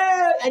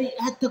wewe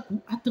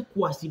hata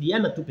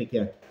kuwasiliana tu peke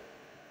yake.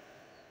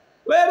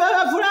 Wewe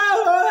baba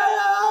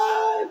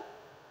fulani.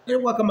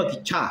 Wewe kama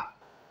kichaa.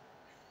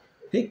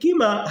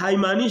 Hekima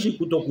haimaanishi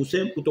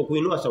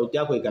kutokuinua sauti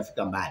yako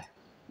ikafika mbali.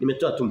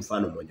 Nimetoa tu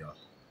mfano mmoja wapo.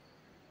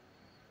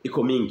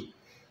 Iko mingi.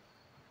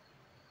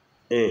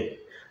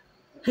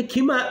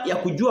 Hekima ya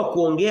kujua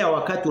kuongea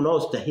wakati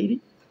unaostahili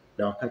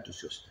na wakati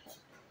usiostahili.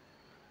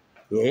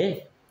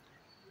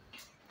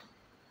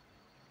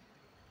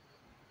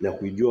 Na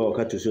kujua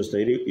wakati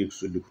usiostahili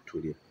ikusudi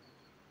kutulia.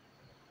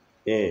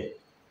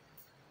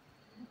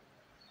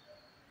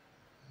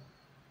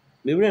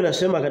 Biblia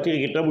inasema katika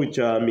kitabu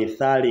cha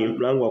Mithali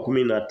mlango wa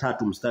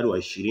 13 mstari wa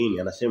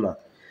 20 anasema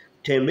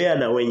tembea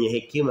na wenye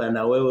hekima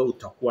na wewe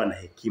utakuwa na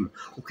hekima.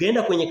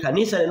 Ukienda kwenye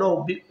kanisa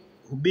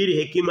linalohubiri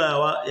hekima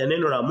ya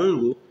neno la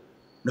Mungu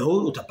na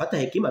wewe utapata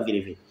hekima vile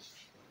vile.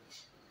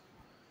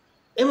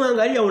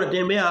 Angalia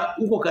unatembea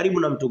uko karibu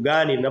na mtu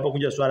gani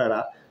linapokuja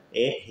swala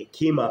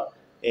hekima,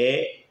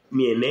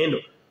 mienendo.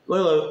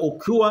 Wewe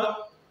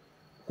ukiwa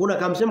kuna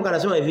kamsemo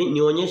kanasema hivi,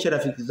 nionyeshe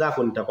rafiki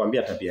zako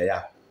nitakwambia tabia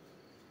yako.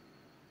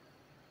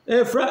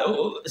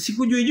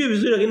 Sikujui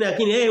vizuri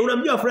lakini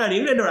unamjua fulani,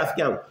 yule ndo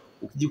rafiki yangu.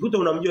 Ukijikuta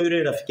unamjua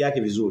yule rafiki yake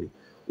vizuri,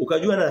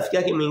 ukajua na rafiki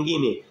yake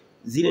mwingine,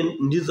 zile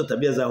ndizo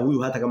tabia za huyu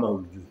hata kama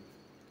humjui.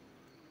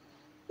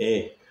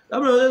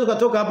 Labda unaweza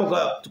kutoka hapo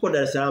tuko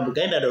Dar es Salaam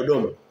kaenda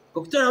Dodoma.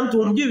 Ukikutana na mtu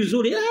humjui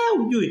vizuri,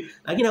 humjui.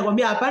 Lakini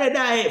anakuambia pale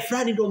dae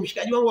fulani ndo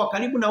mshikaji wangu wa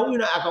karibu na huyu,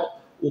 na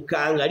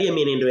ukaangalia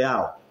mienendo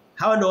yao.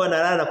 Hawa ndo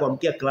wanalala kwa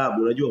mkia club,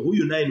 unajua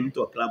huyu naye ni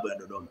mtu wa club ya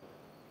Dodoma.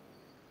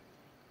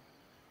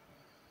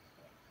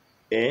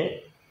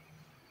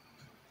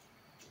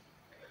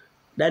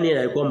 Daniel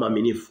alikuwa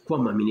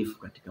mwaminifu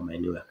katika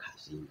maeneo ya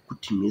kazi,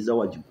 kutimiza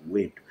wajibu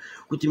wetu.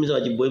 Kutimiza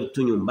wajibu wetu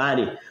tu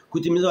nyumbani,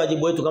 kutimiza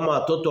wajibu wetu kama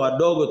watoto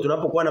wadogo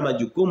tunapokuwa na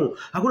majukumu.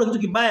 Hakuna kitu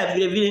kibaya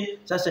vile vile.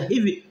 Sasa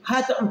hivi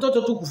hata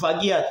mtoto tu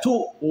kufagia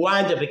tu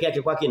uwanja peke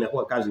yake kwake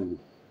inakuwa kazi ngumu.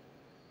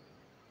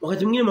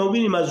 Wakati mwingine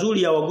mahubiri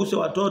mazuri ya waguse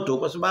watoto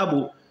kwa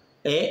sababu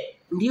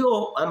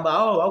ndio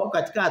ambao wako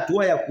katika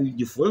hatua ya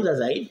kujifunza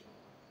zaidi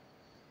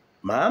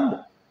mambo.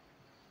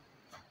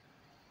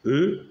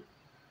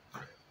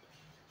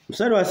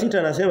 Mstari wa 6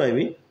 anasema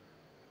hivi.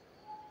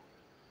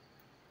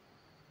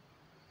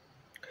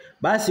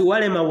 Basi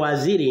wale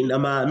mawaziri na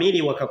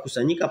maamiri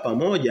wakakusanyika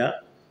pamoja.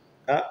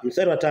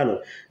 Mstari wa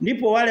 5.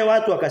 Ndipo wale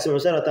watu wakasema,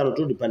 mstari wa 5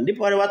 turudi pale.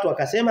 Ndipo wale watu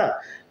wakasema,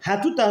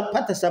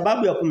 hatutapata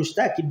sababu ya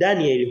kumshtaki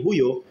Danieli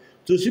huyo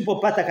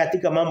tusipopata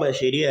katika mambo ya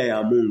sheria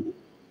ya Mungu,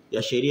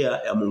 ya sheria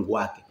ya Mungu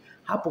wake.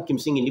 Hapo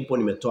kimsingi ndipo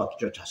nimetoa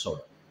kichwa cha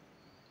somo.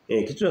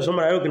 Kichwa cha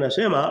somo leo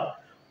kinasema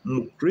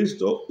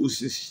Mkristo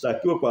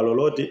usishtakiwe kwa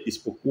lolote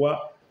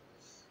isipokuwa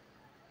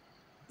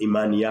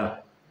imani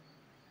yako.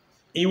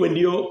 Iwe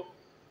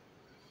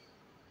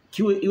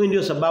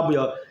ndio sababu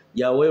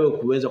ya wewe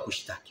kuweza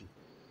kushtakiwa.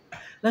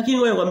 Lakini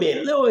wewe nikwambie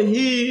leo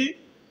hii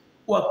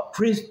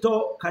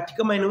Wakristo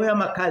katika maeneo ya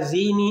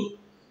makazini,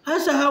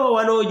 hasa hawa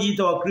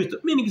wanaojiita Wakristo.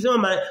 Mimi nikisema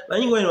mara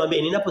nyingi wewe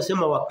niwaambie,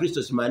 ninaposema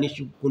Wakristo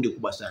simaanishi kundi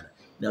kubwa sana.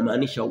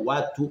 Inamaanisha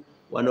watu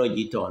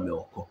wanaojiita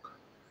wameokoka.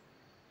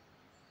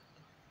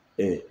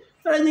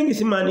 Mara nyingi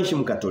simaanishi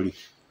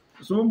Mkatoliki.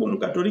 Kwa sababu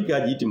Mkatoliki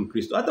hajiiti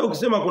Mkristo. Hata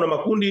ukisema kuna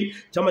makundi,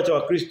 chama cha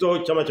Wakristo,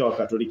 chama cha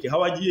Wakatoliki,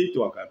 hawajiiti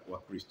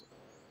Wakristo.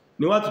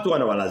 Ni watu tu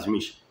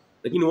wanawalazimisha.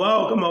 Lakini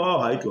wao kama wao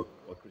haitwa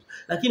Wakristo.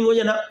 Lakini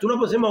ngoja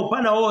tunaposema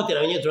upana wote na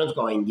wenyewe tunaweza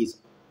kuwaingiza.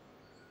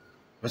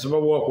 Kwa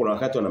sababu wao kuna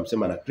wakati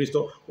wanamsema na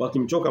Kristo,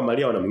 wakimchoka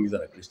Maria wanamuingiza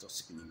na Kristo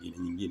siku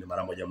nyingine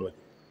mara moja.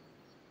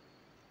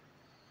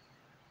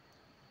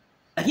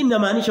 Lakini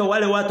inamaanisha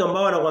wale watu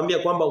ambao wanakuambia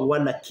kwamba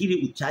wanakiri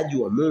uchaji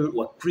wa Mungu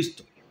wa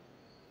Kristo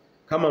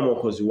kama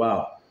mwokozi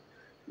wao.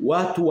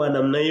 Watu wa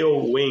namna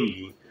hiyo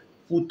wengi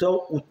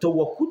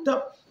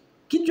utawakuta,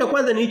 kitu cha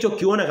kwanza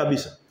nilichokiona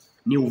kabisa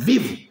ni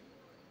uvivu.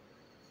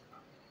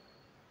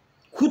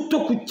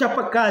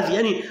 Kutokuchapa kazi,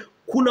 yani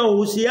kuna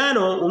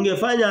uhusiano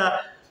ungefanya,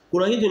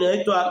 kuna kitu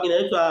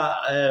inaitwa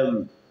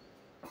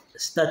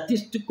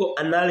statistical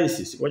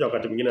analysis. Kwa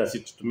wakati mwingine na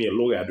sisi tutumie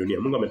lugha ya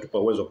dunia. Mungu ametupa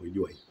uwezo wa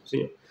kujua hii.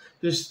 Sio?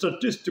 The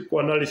statistical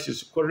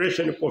analysis,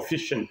 correlation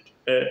coefficient,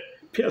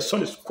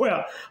 Pearson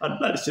square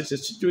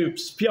analysis,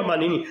 Spearman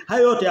nini.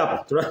 Hayo yote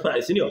hapa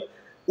tunaona, si ndio?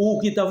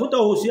 Ukitafuta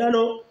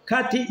uhusiano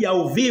kati ya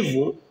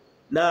uvivu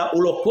na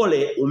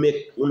ulokole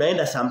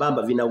unaenda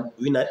sambamba,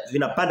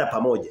 vinapanda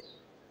pamoja.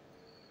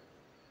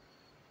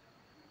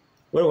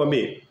 Wewe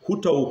mwambie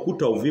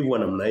hutakuta uvivu wa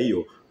namna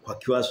hiyo kwa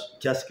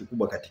kiasi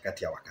kikubwa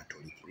katikati ya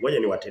Wakatoliki. Ngoja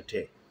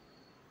niwatetee.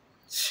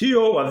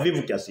 Sio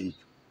wavivu kiasi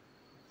hicho.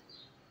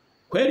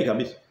 Kweli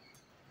kabisa.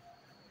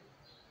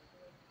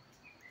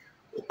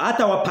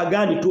 Hata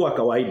wapagani tu wa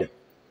kawaida.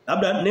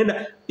 Labda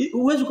nenda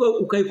uwezo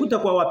ukaikuta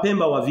kwa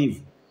Wapemba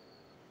wavivu.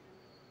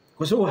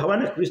 Kwa sababu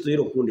hawana Kristo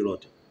hilo kundi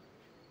lote.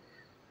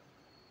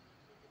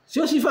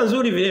 Sio sifa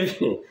nzuri vile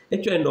vile.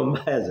 Actually ndo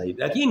mbaya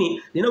zaidi.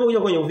 Lakini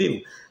ninapokuja kwenye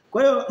uvivu,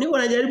 kwa hiyo niko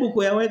najaribu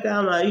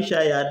kuyaweka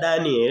maisha ya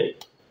Daniel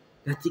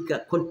katika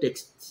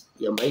context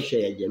ya maisha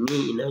ya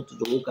jamii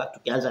inayotuzunguka,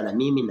 tukianza na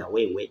mimi na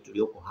wewe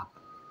tulioko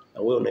hapa.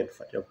 Na wewe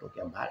unayetufuatilia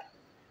kutoka mbali.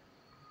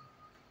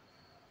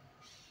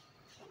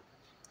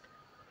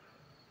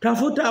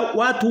 Tafuta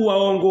watu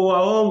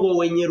waongo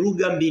wenye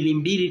lugha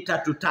 2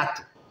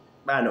 3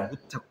 bana,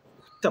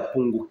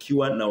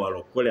 hutapungukiwa na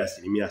walokole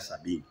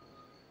 70%.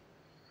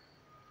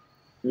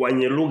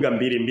 Wenye lugha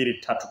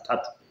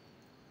 2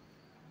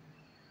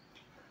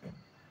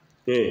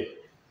 3.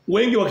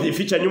 Wengi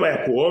wakificha nyuma ya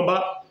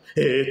kuomba,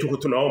 tuko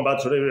tunaomba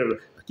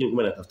lakini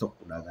kumbe natafuta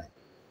kudanganya.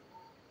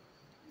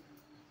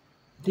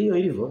 Ndio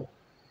hivyo.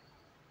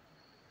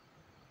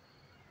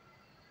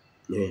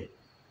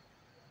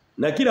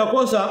 Na kila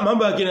kosa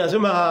mambo yake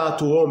yanasema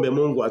tuombe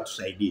Mungu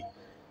atusaidie.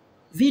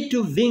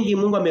 Vitu vingi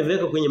Mungu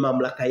ameweka kwenye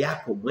mamlaka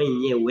yako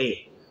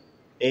mwenyewe.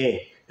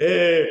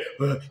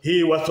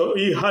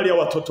 Hii hali ya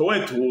watoto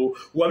wetu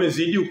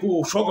wamezidi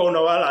ushoga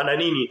unawala na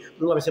nini.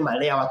 Mungu amesema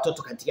lea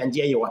watoto katika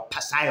njia hiyo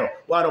wapasayo.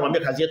 Wao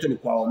wanakuambia kazi yetu ni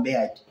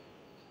kuwaombea eti.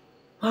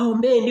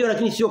 Waombee ndio,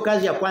 lakini sio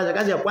kazi ya kwanza.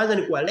 Kazi ya kwanza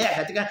ni kuwalea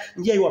katika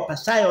njia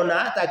iwapasayo, na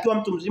hata akiwa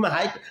mtu mzima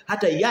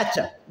hata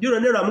iacha. Ndio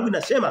neno la Mungu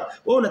linasema,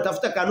 wewe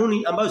unatafuta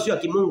kanuni ambayo sio ya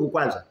kimungu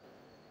kwanza.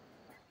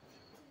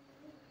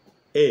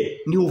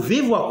 Ni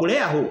uvivu wa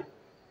kulea huu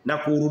na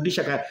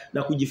kurudisha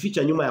na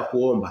kujificha nyuma ya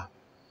kuomba.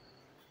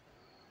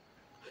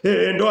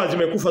 Ndoa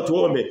zimekufa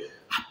tuombe.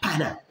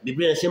 Hapana.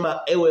 Biblia inasema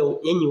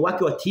yenyi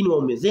wake watini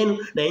waume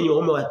zenu na yenyi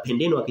waume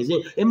wapendeni wake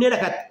zenu.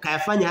 Nenda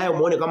kayafanya hayo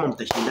muone kama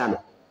mtashindana.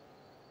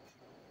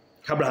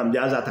 Kabla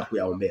hamjaanza hata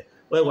kuyaombea.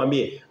 Wewe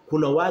kwambie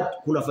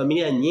kuna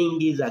familia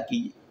nyingi za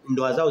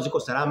ndoa zao ziko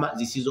salama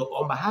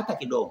zisizoomba hata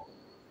kidogo.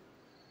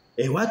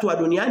 Watu wa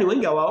duniani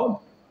wengi hawaombi.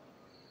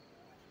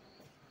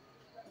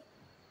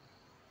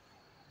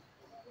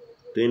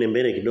 Tuende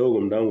mbele kidogo,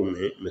 muda wangu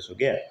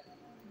umesogea.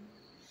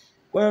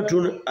 Kwa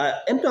hiyo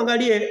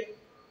tuangalie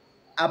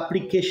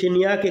application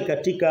yake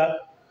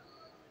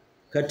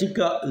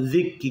katika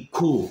dhiki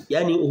kuu.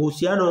 Yaani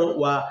uhusiano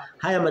wa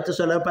haya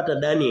mateso anayopata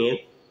Daniel,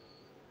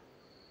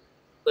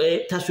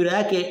 taswira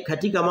yake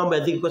katika mambo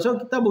ya dhiki. Kwa sababu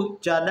kitabu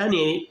cha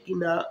Daniel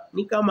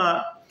ni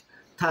kama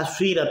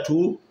taswira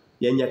tu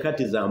ya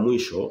nyakati za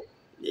mwisho.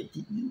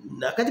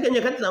 Na katika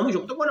nyakati za mwisho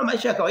kutakuwa na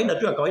maisha ya kawaida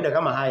tu, ya kawaida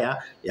kama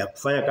haya ya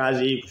kufanya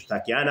kazi,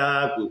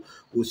 kushtakiana,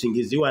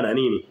 kusingiziwa na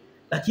nini.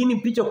 Lakini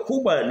picha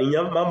kubwa ni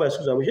mambo ya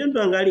siku za mwisho.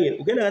 Tuangalie.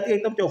 Ukienda katika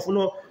kitabu cha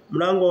Ufunuo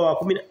mlango wa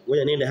 10,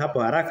 ngoja niende hapo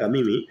haraka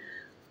mimi.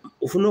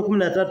 Ufunuo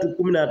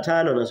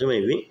 13:15 nasema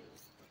hivi.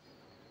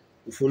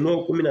 Ufunuo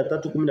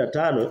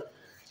 13:15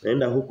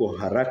 naenda huko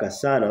haraka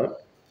sana.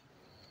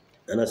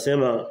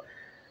 Anasema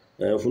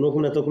Ufunuo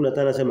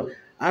 13:15 anasema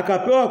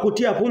akapewa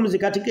kutia pumzi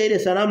katika ile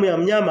sanamu ya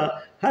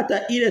mnyama,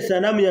 hata ile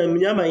sanamu ya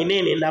mnyama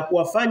inene, na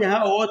kuwafanya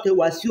hao wote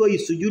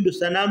wasioisujudu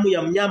sanamu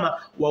ya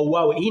mnyama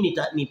wauawe. Hii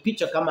ni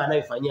picha kama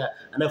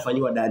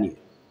anayofanyiwa Daniel.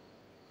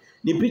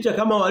 Ni picha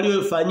kama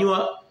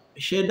waliofanywa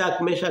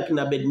Shadrach, Meshach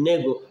na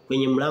Abednego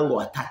kwenye mlango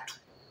wa 3.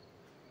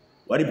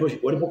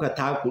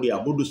 Walipokataa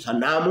kuliabudu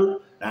sanamu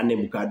la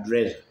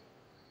Nebukadreza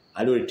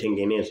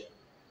alilolitengeneza.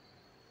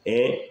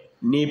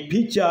 Ni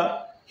picha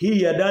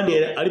hii ya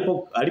Daniel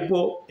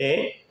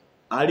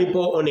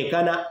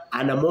alipoonekana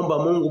anamwomba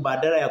Mungu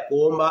badala ya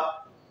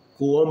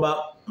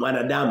kuomba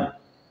mwanadamu,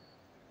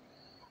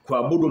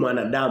 kuabudu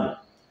mwanadamu.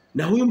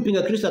 Na huyu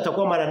mpinga Kristo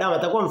atakuwa mwanadamu,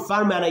 atakuwa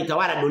mfalme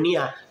anaitawala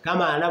dunia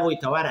kama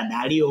anavyoitawala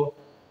Dario.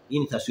 Hii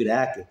ni taswira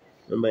yake.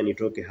 Naomba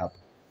nitoke hapa.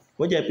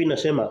 Hoja ya pili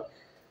nasema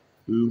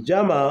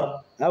njama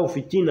au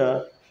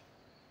fitina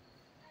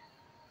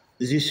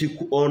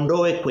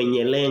zisikuondoe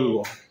kwenye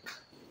lengo.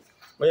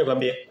 Ngoja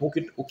kwambie,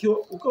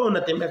 ukiwa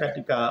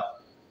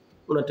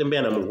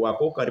unatembea na Mungu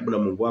wako, karibu na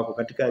Mungu wako,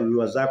 katika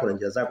nyua zako na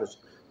njia zako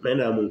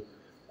unaenda na Mungu.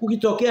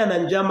 Kukitokea na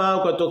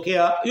njama,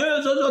 ukatokea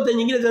zote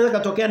nyingine zinaweza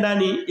kutokea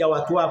ndani ya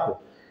watu wako,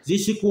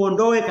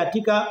 zisikuondoe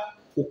katika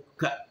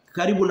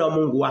karibu na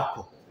Mungu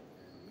wako.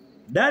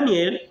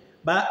 Daniel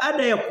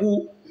baada ya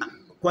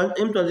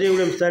mtu anzie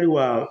ule mstari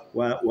wa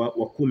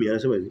 10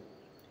 anasema hivi.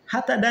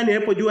 Hata Daniel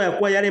alipojua ya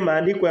kuwa yale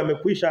maandiko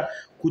yamekwisha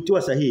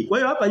kutiwa sahihi. Kwa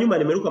hiyo hapa nyuma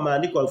nimeruka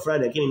maandiko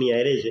fulani lakini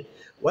niyaeleze.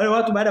 Wale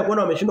watu baada ya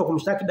kuona wameshindwa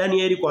kumshtaki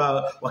Daniel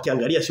kwa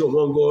wakiangalia sio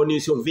mongo,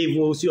 ni sio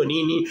mvivu, sio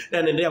nini, na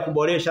anaendelea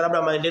kuboresha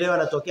labda maendeleo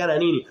yanatokea na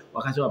nini,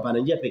 wakasema hapana,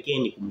 njia pekee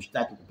ni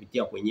kumshtaki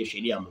kupitia kwenye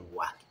sheria ya Mungu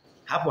wake.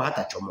 Hapo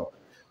hata chomoka.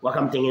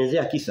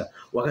 Wakamtengenezea kisa.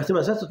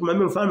 Wakasema sasa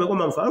tumwambie mfalme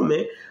kwamba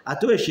mfalme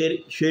atoe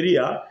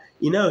sheria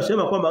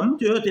inayosema kwamba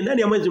mtu yeyote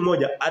ndani ya mwezi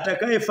mmoja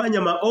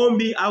atakayefanya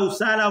maombi au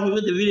sala au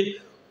vyote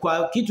vile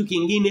kwa kitu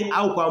kingine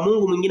au kwa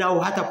Mungu mwingine au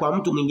hata kwa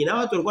mtu mwingine.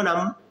 Watu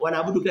walikuwa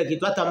wanaabudu kila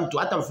kitu,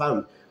 hata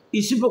mfalme.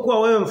 Isipokuwa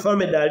wewe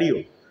mfalme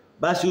Dario,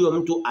 basi huyo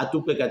mtu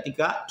atupe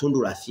katika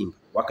tundu la simba.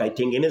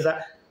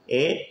 Wakaitengeneza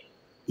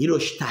hilo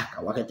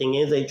shtaka,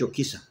 wakatengeneza hicho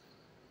kisa.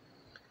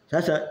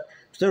 Sasa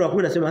mstari wa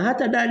 10 nasema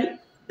hata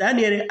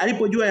Daniel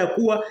alipojua ya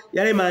kuwa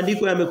yale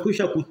maandiko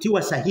yamekwisha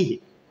kutiwa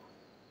sahihi.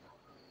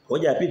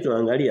 Hoja ya pili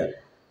tunaangalia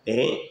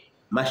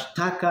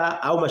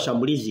mashtaka au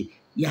mashambulizi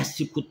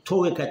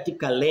yasikutoe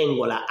katika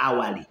lengo la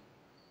awali.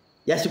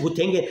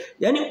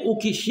 Yaani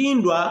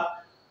ukishindwa,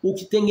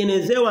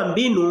 ukitengenezewa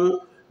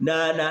mbinu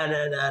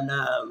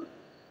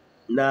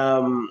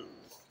na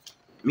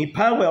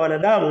mipango ya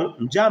wanadamu,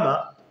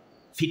 njama,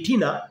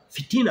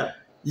 fitina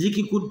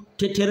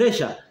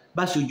zikikuteteresha,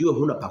 basi ujue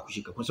huna pa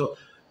kushika. Kwa sababu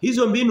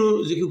hizo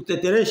mbinu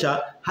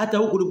zikikuteteresha, hata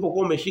huku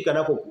ulipokuwa umeshika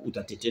nako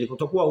utatetereka,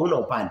 utakuwa huna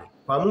upande.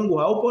 Kwa Mungu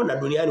haupo na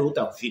duniani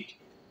hutakufiti.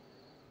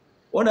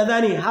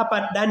 Unadhani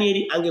hapa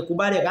Daniel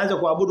angekubali akaanza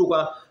kuabudu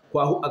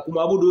kwa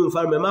kumwabudu huyu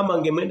mfalme, mama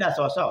angemwenda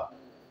sawa sawa?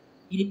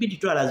 Ilibidi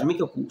tu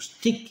alazimike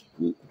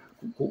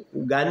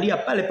kugandia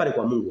pale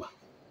kwa Mungu.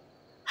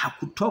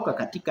 Hakutoka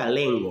katika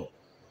lengo.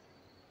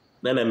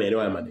 Nani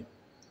ameelewa maneno?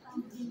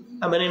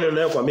 Maneno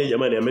ninayokuambia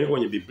jamani, yameandikwa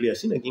kwenye Biblia,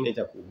 sina kingine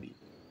cha kuhubiri.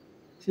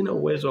 Sina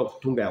uwezo wa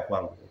kutunga ya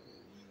kwangu.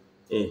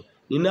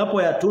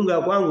 Ninapoyatunga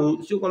ya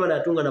kwangu sio kama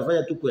natunga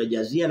nafanya tu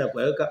kuyajazia na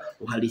kuyaweka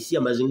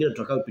uhalisia mazingira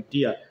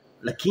tutakayopitia,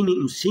 lakini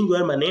msingi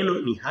wa maneno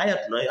ni haya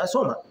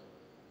tunayoyasoma.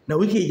 Na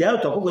wiki ijayo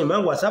tutakuwa kwenye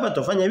mlango wa 7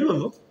 tutafanya hivyo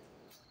hivyo.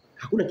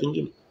 Hakuna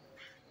kingine.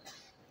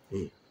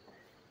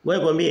 Ngoja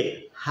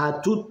nikwambie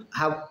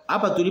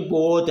hapa tulipo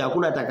wote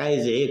hakuna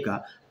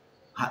atakayezeeka.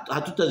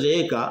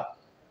 Hatutazeeka.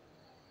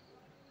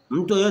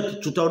 Mtu yote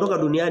tutaondoka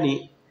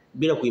duniani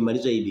bila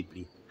kuimaliza hii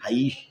Biblia.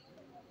 Haiishi.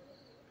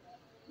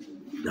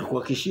 Na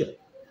kuhakikishia.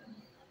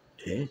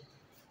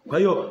 Kwa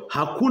hiyo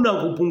hakuna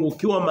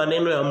kupungukiwa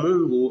maneno ya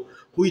Mungu.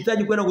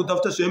 Huhitaji kwenda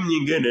kutafuta sehemu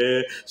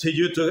nyingine.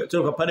 Sijui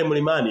tutoka pale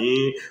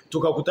mlimani,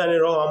 tukakutane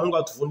roho wa Mungu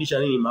atufundisha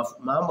nini.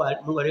 Mambo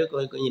Mungu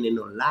aliyoweka kwenye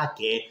neno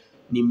lake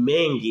ni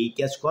mengi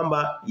kiasi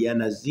kwamba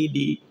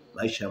yanazidi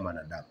maisha ya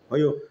wanadamu. Kwa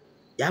hiyo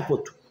yapo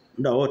tu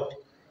muda wote.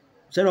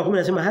 Mstari wa 10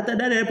 anasema hata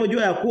Danieli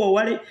alipojua ya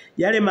kuwa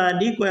yale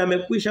maandiko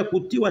yamekwisha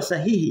kutiwa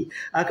sahihi,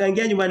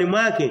 akaingia nyumbani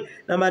mwake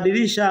na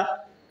madirisha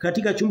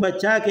katika chumba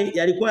chake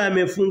yalikuwa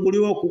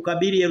yamefunguliwa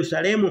kukabili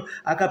Yerusalemu,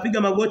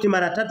 akapiga magoti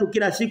mara 3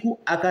 kila siku,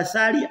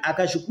 akasali,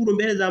 akashukuru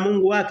mbele za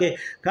Mungu wake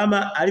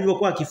kama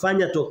alivyokuwa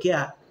akifanya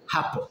tokea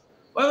hapo.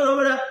 Kwa hiyo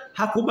unaona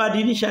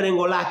hakubadilisha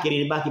lengo lake,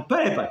 lilibaki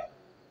pale pale.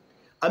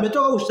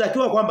 Ametoka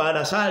kushtakiwa kwamba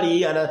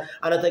anasali,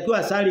 anatakiwa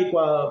asali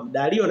kwa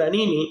Dario na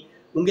nini,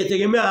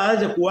 ungetegemea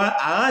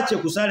aache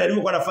kusali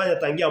alivyokuwa anafanya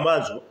tangia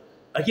mwanzo,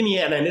 lakini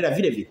yeye anaendelea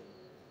vile vile.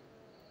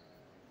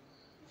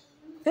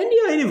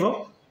 Ndio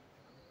ilivyo.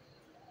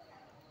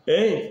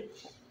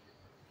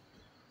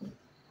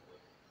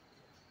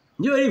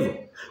 Ndio hivyo.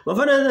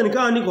 Mfano naweza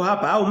nikawa niko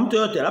hapa au mtu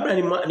yote labda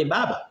ni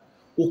baba.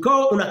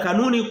 Ukao una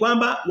kanuni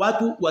kwamba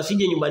watu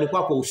wasije nyumbani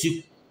kwako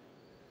usiku.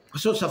 Kwa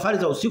sababu safari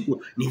za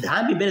usiku ni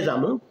dhambi mbele za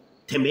Mungu.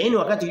 Tembeeni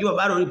wakati jua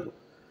bado lipo.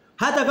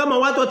 Hata kama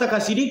watu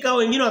watakasirika au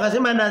wengine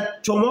wakasema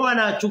nachomoa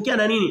na chukia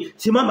na nini,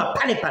 simama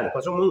pale pale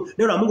kwa sababu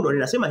neno la Mungu ndio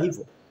linasema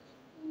hivyo.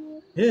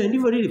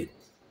 Ndivyo lilivyo.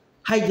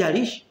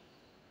 Haijalishi.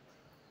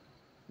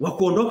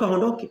 Wakuondoka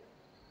ondoke.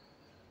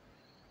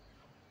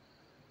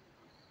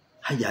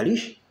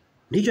 Hajalishi.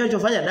 Ndicho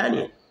alichofanya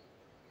Daniel.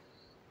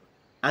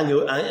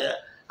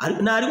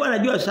 Na alikuwa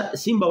anajua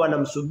simba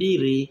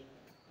wanamsubiri.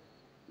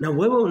 Na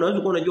wewe unaweza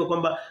kuwa unajua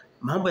kwamba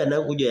mambo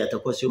yanayokuja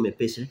yatakuwa sio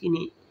mepesi,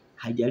 lakini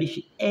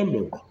hajalishi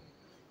anyway.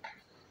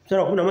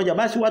 Sura 11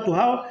 basi watu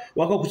hao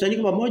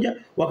wakakusanyika pamoja,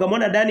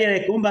 wakamwona Daniel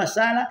akiomba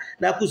sala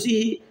na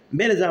kusihi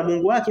mbele za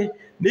Mungu wake,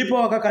 ndipo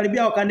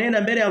wakakaribia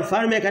wakanena mbele ya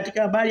mfalme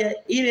katika habari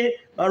ya ile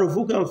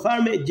marufuku ya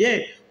mfalme.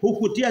 Je,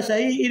 hukutia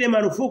sahihi ile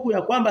marufuku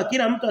ya kwamba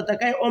kila mtu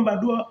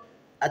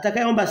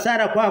atakayeomba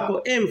sala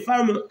kwako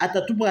mfalme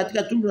atatupwa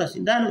katika tundu la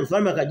sindano?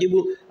 Mfalme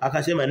akajibu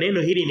akasema,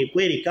 neno hili ni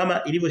kweli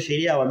kama ilivyo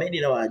sheria ya Wamedi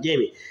na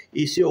Waajemi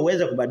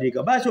isiyoweza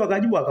kubadilika. Basi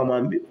wakajibu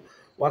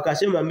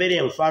wakasema mbele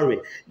ya mfalme,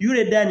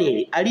 yule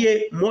Danieli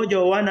aliye mmoja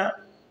wa wana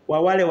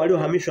wa wale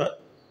waliohamishwa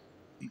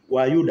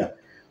wa Yuda,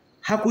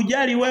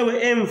 hakujali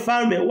wewe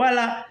mfalme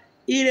wala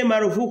ile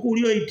marufuku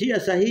uliyoitia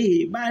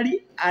sahihi,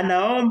 bali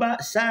anaomba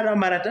sala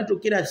mara 3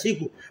 kila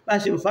siku.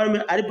 Basi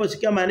mfalme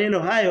aliposikia maneno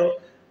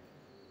hayo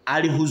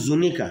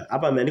alihuzunika.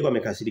 Hapa imeandikwa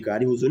amekasirika.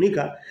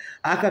 Alihuzunika,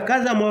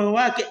 akakaza moyo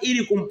wake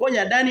ili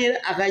kumponya Daniel,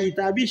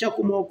 akajitaabisha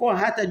kumwokoa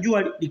hata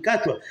jua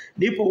likatwa.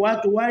 Ndipo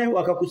watu wale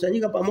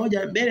wakakusanyika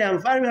pamoja mbele ya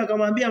mfalme,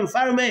 akamwambia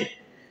mfalme,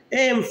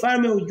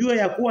 mfalme, ujue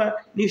ya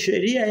kuwa ni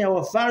sheria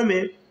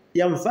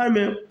ya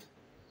mfalme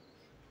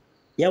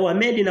ya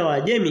Wamedi na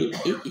Waajemi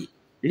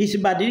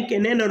lisibadilike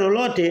neno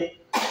lolote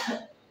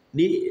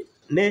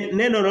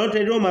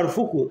lilo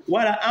marufuku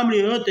wala amri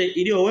yoyote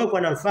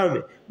iliyowekwa na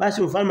mfalme.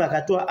 Basi mfalme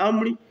akatoa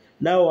amri,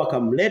 nao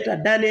wakamleta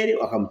Daniel,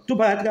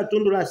 wakamtupa katika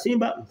tundu la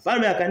simba.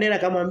 Mfalme akanena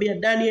akamwambia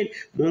Daniel,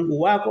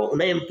 Mungu wako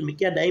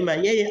unayemtumikia daima,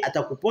 yeye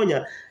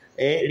atakuponya.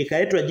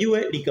 Likaletwa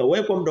jiwe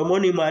likawekwa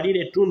mdomoni mwa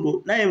lile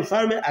tundu, naye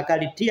mfalme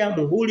akalitia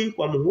muhuri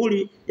kwa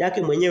muhuri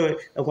yake mwenyewe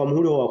na kwa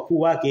muhuri wa wakuu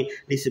wake,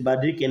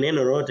 lisibadilike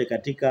neno lolote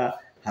katika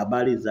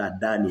habari za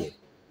Daniel.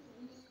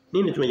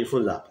 Nini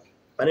tumejifunza hapa?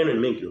 Maneno ni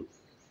mengi.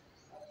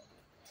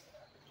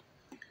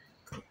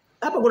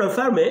 Hapa kuna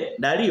mfalme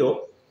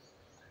Dario,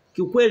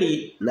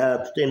 kiukweli, na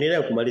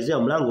tutaendelea kumalizia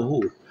mlango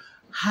huu,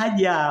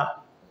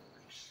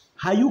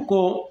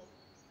 hayuko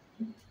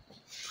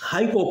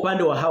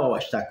upande wa hawa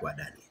washtaki wa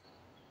Daniel.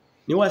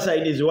 Ni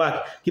wasaidizi wake.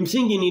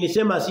 Kimsingi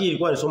nilisema si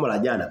ilikuwa ni somo la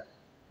jana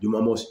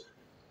Jumamosi.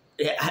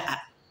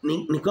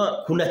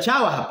 Kuna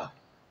chawa hapa.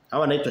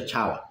 Hawa wanaitwa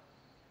chawa.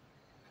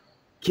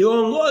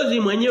 Kiongozi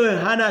mwenyewe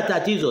hana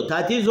tatizo.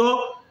 Tatizo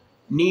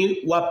ni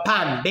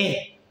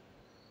wapambe.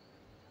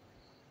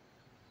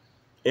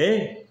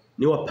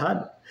 Ni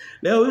wapambe.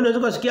 Leo hii unaweza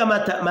kusikia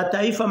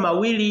mataifa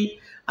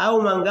mawili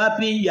au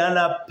mangapi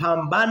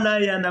yanapambana,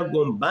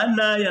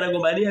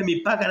 yanagombania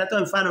mipaka.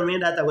 Natoa mfano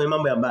umeenda hata kwenye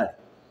mambo ya mbali.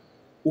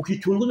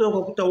 Ukichunguza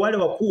ukakuta wale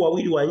wakuu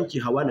wawili wa nchi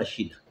hawana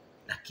shida.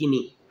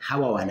 Lakini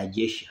hawa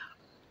wanajeshi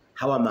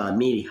hawa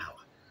maamiri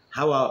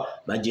hawa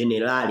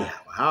majenerali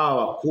hawa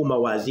wakuu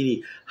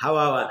mawaziri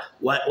hawa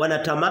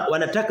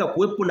wanataka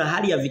kuwepo na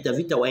hali ya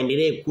vita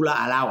waendelee kula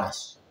allowance.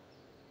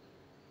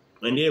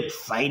 Waendelee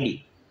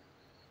kufaidi.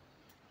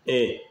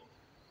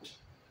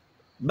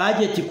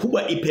 Budget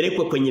kubwa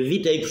ipelekwe kwenye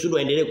vita ili kusudi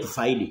waendelee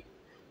kufaidi.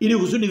 Ili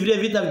kusudi vile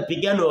vita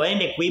vipigano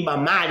waende kuiba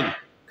mali.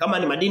 Kama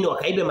ni madini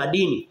wakaibe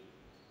madini.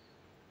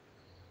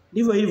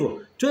 Ndivyo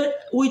hivyo.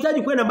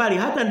 Uhitaji kwenda mbali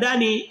hata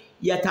ndani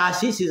ya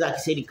taasisi za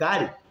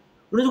kiserikali.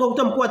 Unaweza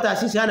kukuta mkuu wa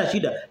taasisi hana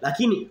shida,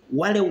 lakini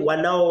wale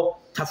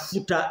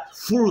wanaotafuta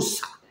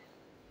fursa,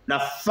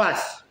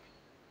 nafasi,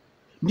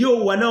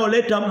 ndio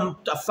wanaoleta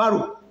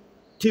mtafaruku,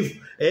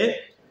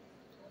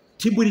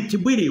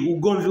 tiburi,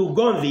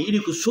 ugomvi ili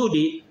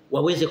kusudi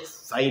waweze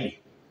kufaidi.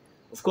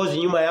 Of course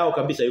nyuma yao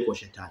kabisa yuko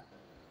shetani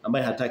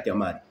ambaye hataki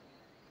amani.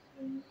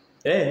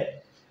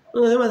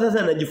 Unasema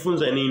sasa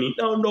najifunza nini?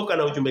 Naondoka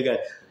na ujumbe gani?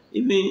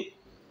 Hivi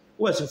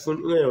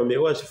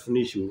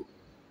wasifunishi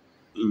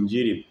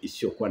injili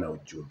isiyokuwa na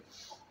ujumbe.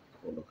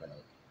 Naondoka na.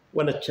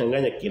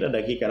 Wanachanganya kila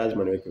dakika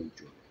lazima niweke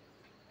ujumbe.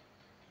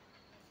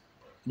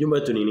 Ujumbe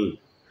wetu ni nini?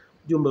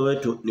 Ujumbe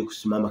wetu ni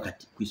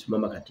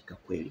kusimama katika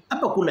kweli.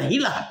 Hapa kuna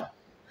hila hapa.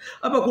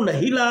 Hapa kuna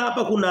hila,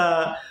 hapa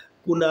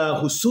kuna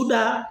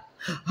husuda,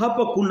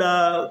 hapa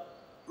kuna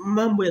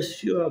mambo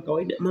yasiyo ya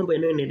kawaida, mambo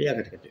yanayoendelea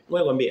katika.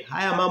 Wewe kwambie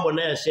haya mambo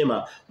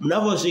ninayosema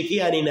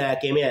mnavyosikia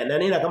ninayakemea. Na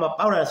nina kama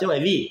Paulo anasema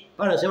hivi.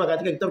 Paulo anasema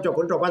katika kitabu cha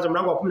Korinto kwanza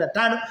mlango wa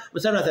 15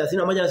 mstari wa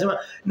 31 anasema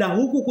na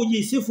huku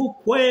kujisifu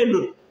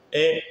kwenu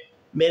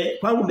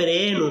kwangu mbele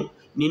yenu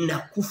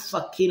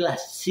ninakufa kila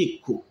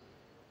siku.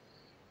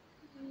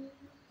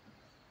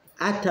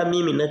 Hata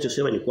mimi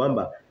ninachosema ni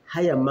kwamba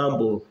haya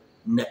mambo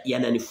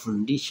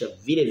yananifundisha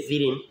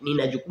vile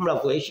nina jukumu la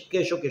kuishi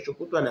kesho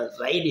kutwa na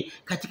zaidi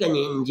katika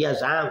njia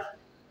zangu.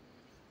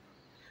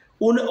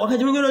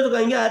 Wakati mwingine unaweza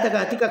kaingia hata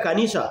katika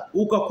kanisa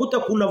ukakuta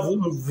kuna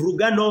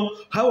mvurugano,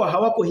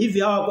 hawako hivi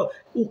hawako.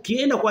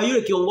 Ukienda kwa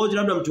yule kiongozi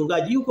labda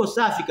mchungaji yuko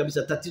safi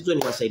kabisa, tatizo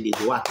ni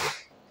wasaidizi wake.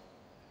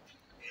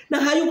 Na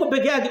hayuko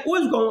peke yake,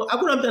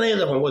 hakuna mtu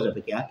anayeweza kuongoza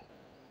peke yake.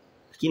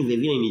 Lakini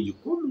vile ni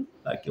jukumu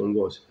la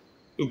kiongozi.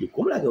 Ni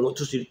jukumu la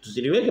kiongozi,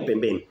 tusiliweke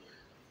pembeni.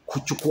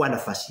 Kuchukua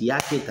nafasi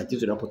yake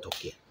tatizo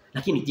linapotokea.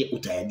 Lakini je,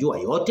 utayajua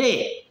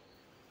yote?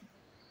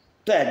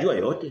 Utayajua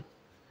yote?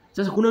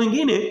 Sasa kuna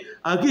wengine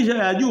akisha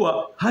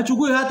yajua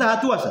hachukui hata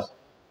hatua sasa.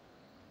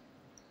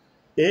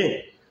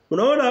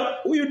 Unaona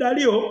huyu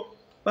Dario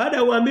baada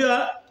ya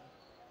kuambiwa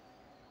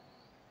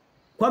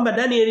kwamba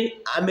Daniel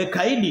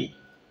amekaidi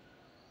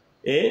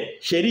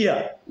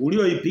sheria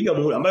ulioipiga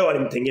muhuri ambayo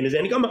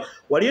walimtengenezea. Ni kama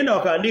walienda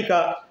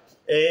wakaandika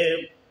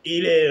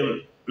ile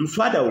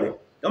mswada ule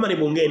kama ni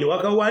bungeni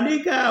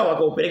wakauandika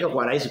wakaupeleka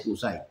kwa rais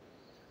kuusaini.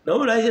 Na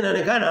huyo rais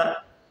inaonekana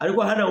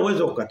alikuwa hana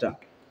uwezo wa kukataa.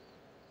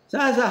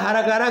 Sasa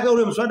haraka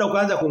ule mswada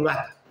ukaanza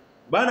kung'ata.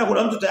 Bana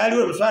kuna mtu tayari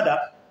ule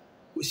mswada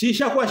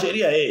sishakuwa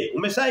sheria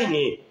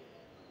umesaini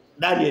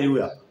Daniel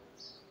huyo hapa.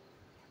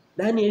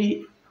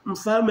 Daniel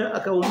mfalme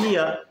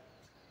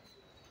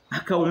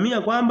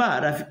akaumia kwamba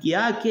rafiki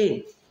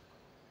yake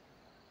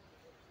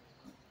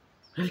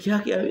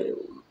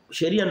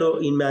sheria ndo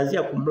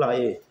imeanzia kumla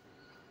yeye.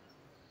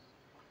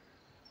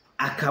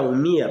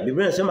 Akaumia.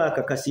 Biblia inasema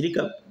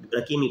akakasirika,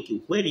 lakini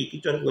kiukweli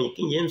kichwa kwenye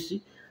King James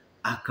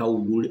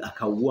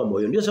akaugua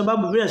moyo. Ndio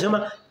sababu Biblia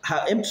inasema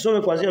hem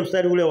tusome kuanzia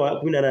mstari ule wa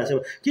 18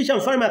 anasema kisha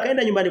mfalme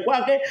akaenda nyumbani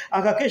kwake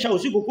akakesha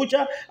usiku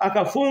kucha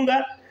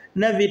akafunga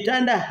na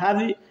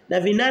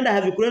vinanda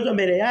havikuletwa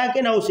mbele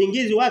yake na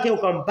usingizi wake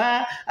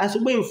ukampaa.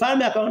 Asubuhi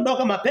mfalme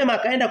akaondoka mapema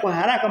akaenda kwa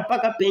haraka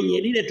mpaka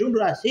penye lile tundu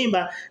la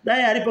simba,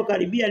 naye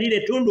alipokaribia lile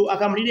tundu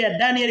akamlilia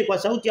Daniel kwa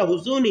sauti ya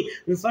huzuni.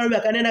 Mfalme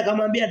akanena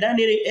akamwambia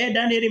Daniel,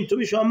 Daniel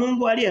mtumishi wa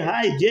Mungu aliye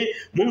hai, je,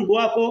 Mungu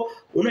wako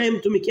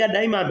unayemtumikia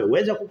daima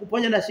ameweza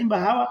kukuponya na simba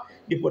hawa?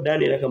 Ndipo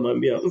Daniel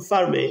akamwambia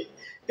mfalme,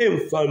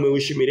 mfalme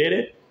uishi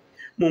milele.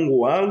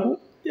 Mungu wangu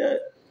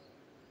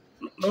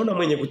naona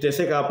mwenye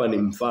kuteseka hapa ni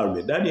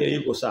mfalme. Daniel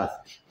yuko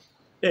safi.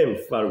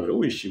 Mfalme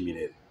uishi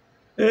milele.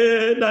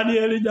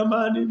 Daniel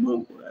jamani,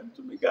 Mungu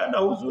anatumikana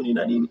huzuni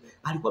na nini?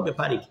 Alikuwa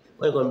amepanic.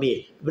 Wewe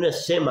kwambie, Biblia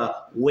inasema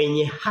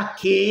wenye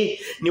haki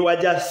ni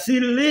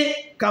wajasiri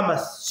kama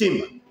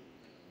simba.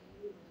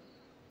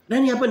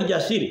 Nani hapa ni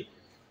jasiri?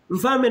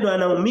 Mfalme ndo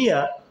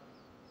anaumia.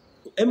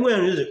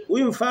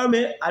 Huyu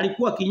mfalme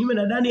alikuwa kinyume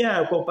na Daniel,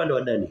 alikuwa upande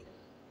wa Daniel.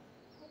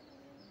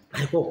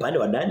 Alikuwa upande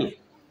wa Daniel.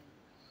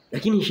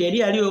 Lakini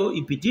sheria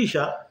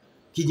aliyoipitisha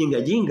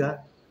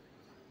kijinga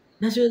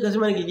na sio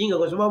nikasema ni kijinga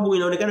kwa sababu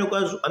inaonekana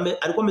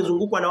alikuwa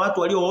amezungukwa na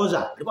watu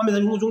waliooza. Alikuwa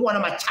amezungukwa na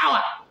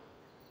machawa.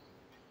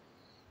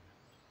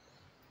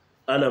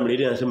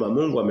 Anamlilia anasema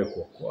Mungu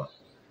amekuokoa.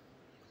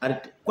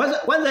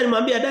 Kwanza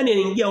alimwambia Daniel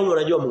ingia huko,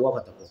 unajua Mungu wako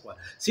atakuokoa.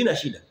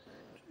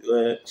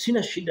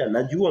 Sina shida,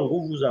 najua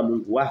nguvu za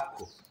Mungu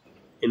wako.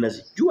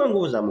 Ninazijua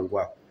nguvu za Mungu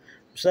wako.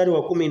 Mstari wa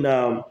 10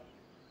 na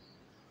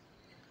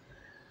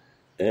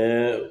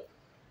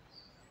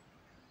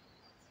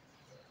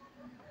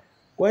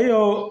kwa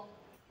hiyo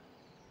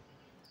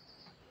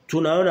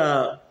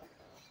tunaona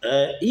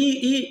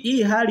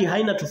hii hali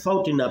haina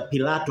tofauti na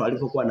Pilato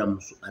alipokuwa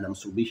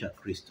anamsulubisha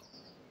Kristo.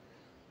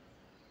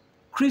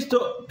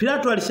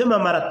 Pilato alisema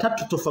mara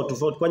 3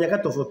 tofauti kwa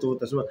nyakati tofauti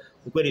utasema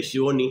ukweli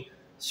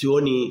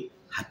sioni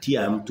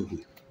hatia ya mtu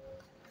huyu.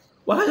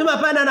 Wakasema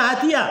hapana na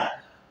hatia.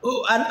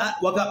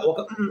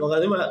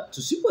 Wakasema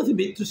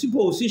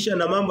tusipohusisha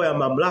na mambo ya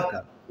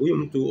mamlaka huyu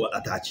mtu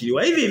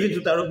ataachiliwa. Hivi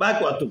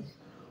tutabaki watu.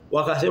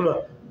 Wakasema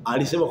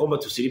alisema kwamba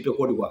tusilipe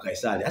kodi kwa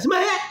Kaisari. Anasema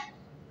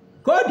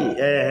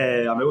kodi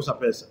ameuza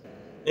pesa.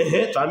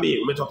 Tuambie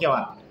umetokea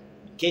wapi?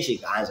 Kesi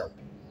ikaanza.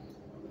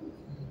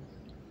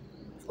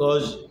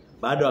 Cause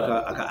bado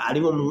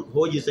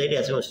alimhoji zaidi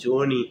asema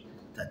sioni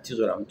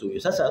tatizo la mtu huyo.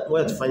 Sasa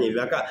ngoja tufanye hivi.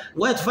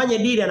 Ngoja tufanye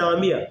deal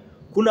anamwambia.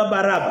 Kuna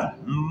Baraba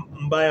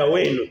mbaya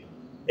wenu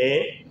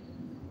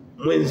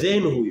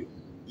mwenzenu huyu.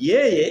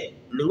 Yeye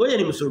ngoja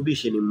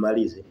nimsulubishe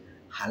nimmalize.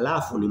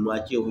 Halafu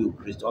nimwachie huyu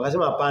Kristo.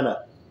 Akasema hapana.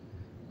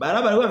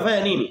 Baraba alikuwa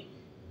anafanya nini?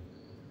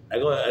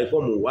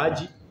 Alikuwa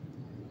muuaji.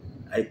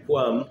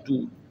 Alikuwa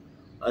mtu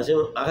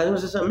akasema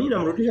sasa mimi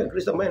namrudisha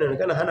Kristo ambaye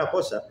inaonekana hana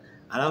kosa,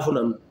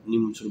 alafu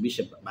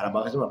nimsulubishe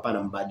Baraba. Akasema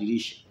hapana,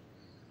 mbadilishe.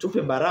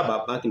 Tupe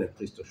Baraba, baki na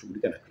Kristo,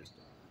 shughulika na Kristo.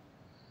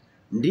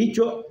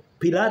 Ndicho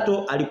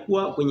Pilato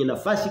alikuwa kwenye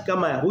nafasi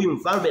kama ya huyu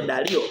mfalme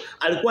Dario.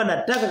 Alikuwa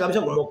anataka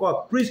kabisa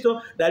kumwokoa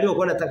Kristo, Dario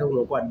alikuwa anataka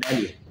kumwokoa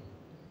Daniel.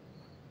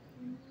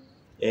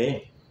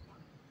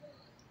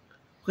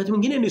 Wakati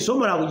mwingine ni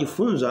somo la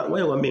kujifunza.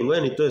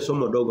 Ngoja nitoe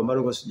somo dogo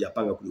ambalo kwa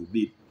sijapanga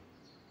kulihubiri.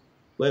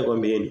 Ngoja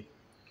kwambieni.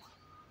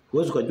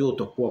 Huwezi kujua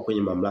utakuwa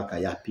kwenye mamlaka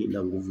yapi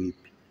na nguvu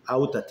ipi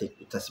au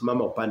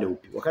utasimama upande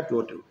upi wakati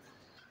wote.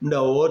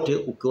 Muda wote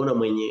ukiona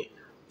mwenye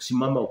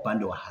kusimama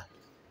upande wa haki.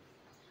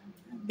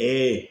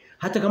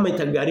 Hata kama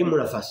itagharimu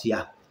nafasi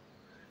yako.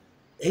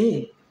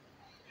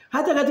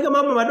 Hata katika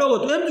mambo madogo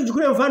tu. Hebu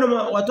tuchukue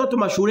mfano watoto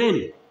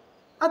mashuleni.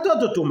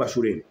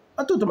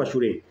 Watoto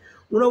mashuleni.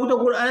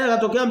 Unakuta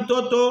anatokea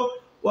mtoto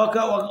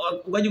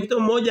wakajikuta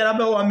mmoja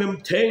labda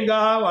wamemtenga,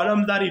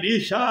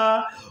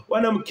 wanamdhalilisha,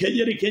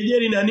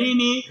 wanamkejeli na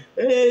nini,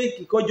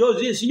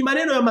 kikojozi, si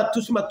maneno ya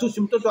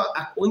matusi mtoto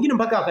wengine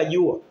mpaka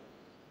akajiua.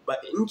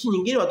 Nchi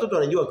nyingine watoto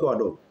wanajua wakiwa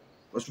wadogo.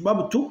 Kwa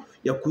sababu tu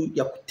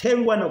ya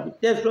kutengwa na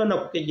kuteswa na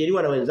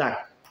kukejeliwa na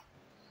wenzake.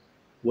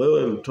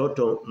 Wewe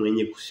mtoto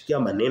mwenye kusikia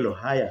maneno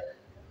haya,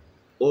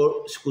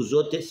 siku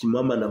zote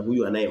simama na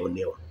huyu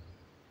anayeonewa.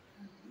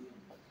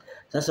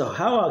 Sasa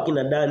hawa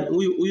akina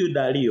huyu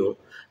Dario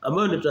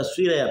ambayo ni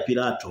taswira ya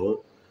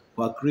Pilato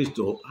kwa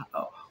Kristo,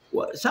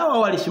 sawa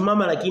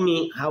walisimama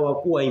lakini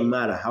hawakuwa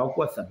imara,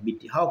 hawakuwa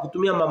thabiti,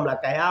 hawakutumia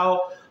mamlaka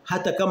yao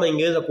hata kama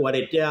ingeweza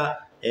kuwaletea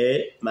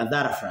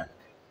madhara fulani.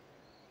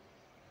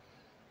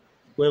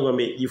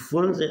 Wewe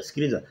jifunze,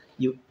 sikiliza.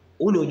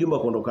 Huu ni ujumbe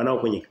kuondoka nao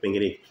kwenye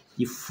kipengele hiki.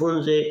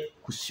 Jifunze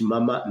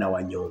kusimama na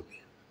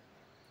wanyonge.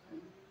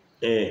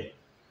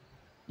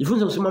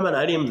 Jifunze kusimama na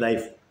aliye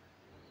mdhaifu.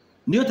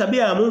 Ndio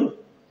tabia ya Mungu.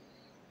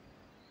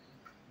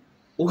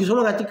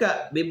 Ukisoma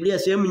katika Biblia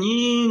sehemu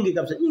nyingi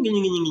kabisa,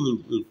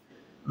 nyingi.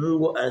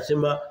 Mungu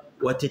anasema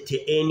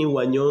wateteeni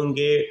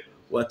wanyonge,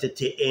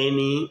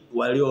 wateteeni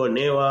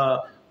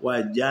walioonewa,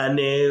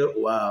 wajane,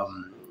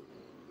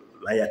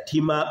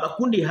 mayatima,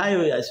 makundi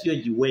hayo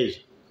yasiyojiweza.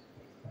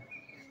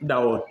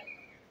 Daud.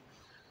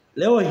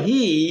 Leo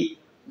hii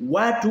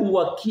watu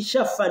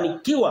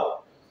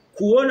wakishafanikiwa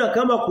kuona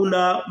kama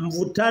kuna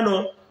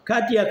mvutano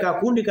kati ya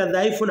kakundi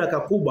kadhaifu na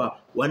kakubwa,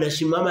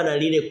 wanasimama na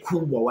lile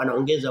kubwa,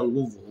 wanaongeza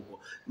nguvu huko.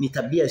 Ni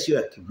tabia sio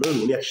ya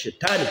kimungu, ni ya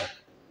kishetani.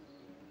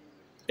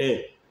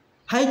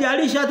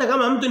 Haijalishi hata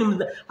kama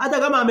mtu hata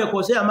kama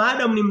amekosea,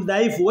 maadamu ni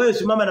mdhaifu, wewe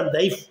simama na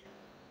mdhaifu.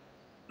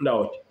 Muda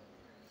wote.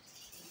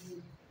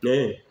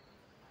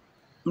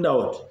 Muda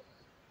wote.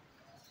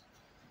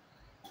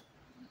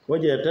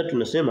 Hoja ya tatu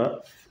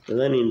nasema,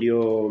 nadhani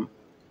ndio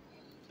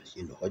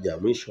hoja ya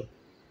mwisho.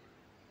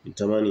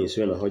 Nitamani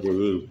isiwe na hoja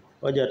nyingi.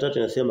 Hoja ya tatu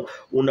inasema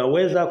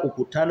unaweza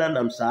kukutana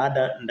na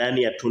msaada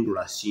ndani ya tundu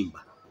la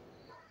simba.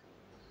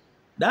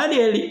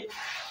 Danieli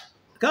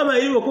kama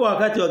ilivyokuwa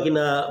wakati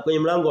kwenye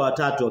mlango wa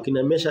 3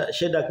 wakina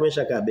Shadraka,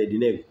 Meshaki na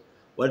Abednego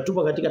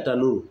walitupa katika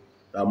tanuru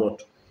la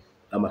moto,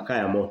 la makaa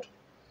ya moto.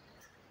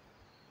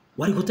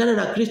 Walikutana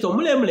na Kristo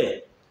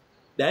mle.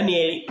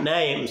 Danieli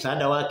naye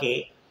msaada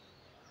wake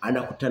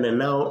anakutana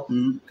nao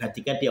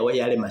katikati ya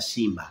yale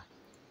masimba.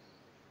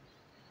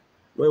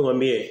 Wewe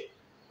mwambie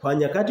kwa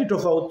nyakati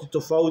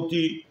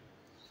tofauti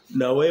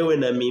na wewe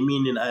na mimi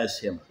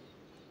ninayosema,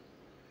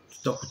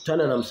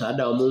 tutakutana na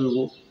msaada wa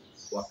Mungu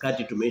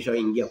wakati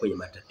tumeshaingia kwenye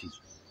matatizo.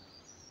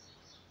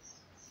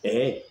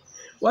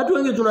 Watu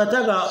wengi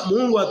tunataka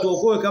Mungu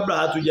atuokoe kabla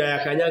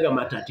hatujayakanyaga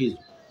matatizo.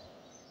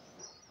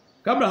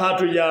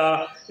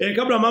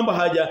 Kabla mambo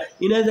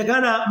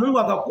inawezekana Mungu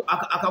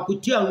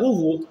akakutia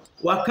nguvu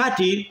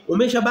wakati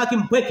umeshabaki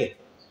mpweke.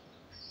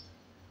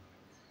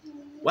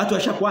 Watu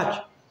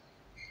washakuacha.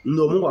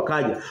 Ndio Mungu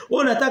akaja.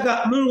 Wewe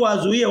unataka Mungu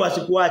azuie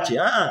wasikuache.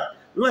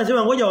 Mungu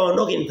anasema ngoja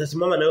waondoke,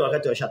 nitasimama na wewe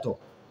wakati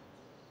washatoka.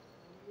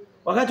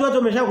 Wakati watu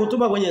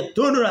wameshakutupa kwenye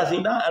tundu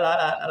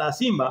la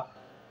simba,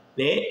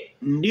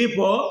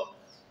 ndipo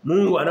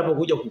Mungu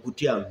anapokuja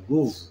kukutia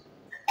nguvu.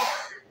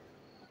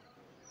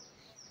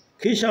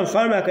 Kisha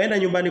mfalme akaenda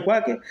nyumbani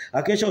kwake,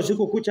 akesha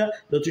usiku kucha,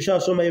 ndio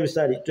tushasoma hiyo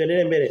mstari.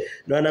 Tuendelee mbele.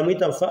 Na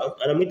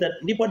anamuita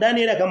ndipo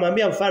Daniel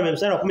akamwambia mfalme,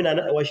 mstari wa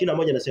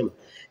 21 anasema,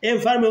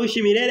 mfalme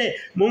uishi milele,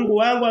 Mungu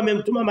wangu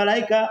amemtuma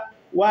malaika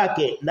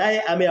wake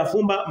naye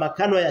ameyafumba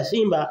makano ya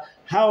simba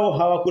hao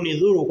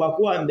hawakunidhuru kwa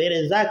kuwa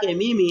mbele zake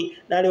mimi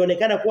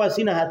nalionekana kuwa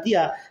sina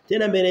hatia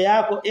tena mbele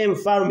yako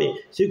mfalme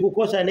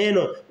sikukosa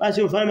neno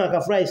basi mfalme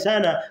akafurahi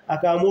sana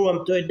akaamuru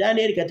amtoe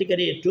Daniel katika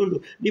ile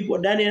tundu ndipo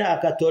Daniel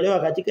akatolewa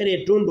katika ile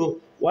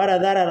tundu wala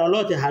dhara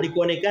lolote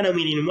halikuonekana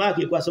mwilini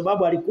mwake kwa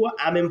sababu alikuwa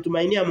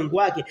amemtumainia Mungu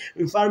wake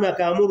mfalme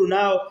akaamuru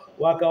nao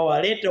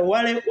wakawaleta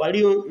wale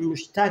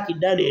waliomshtaki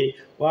Daniel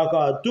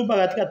wakawatupa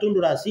katika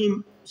tundu la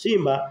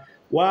simba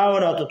wao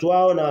na watoto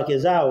wao na wake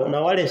zao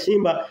na wale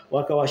simba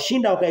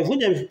wakawashinda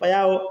wakaivunja mifupa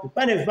yao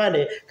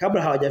vipande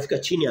kabla hawajafika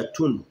chini ya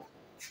tundu.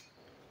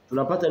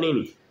 Tunapata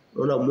nini?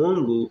 Unaona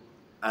Mungu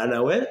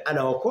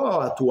anaokoa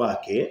watu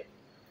wake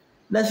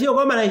na sio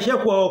kwamba anaishia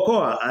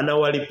kuwaokoa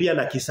anawalipia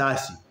na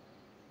kisasi.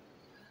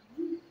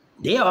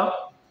 Ndio.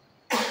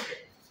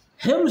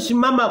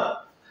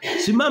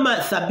 Simama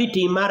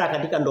thabiti imara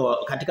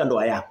katika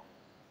ndoa yako.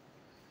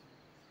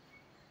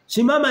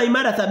 Simama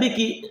imara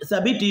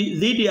thabiti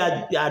dhidi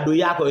ya adui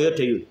yako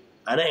yote yule.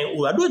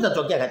 Adui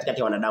utatokea katikati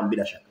ya wanadamu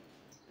bila shaka.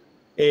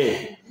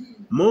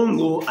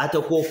 Mungu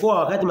atakuokoa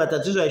wakati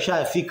matatizo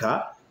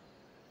yashafika,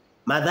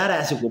 madhara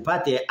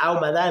yasikupate au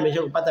madhara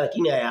yameshakupata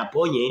lakini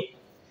hayaponye,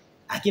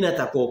 lakini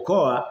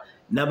atakuokoa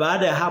na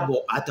baada ya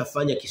hapo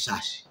atafanya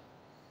kisasi.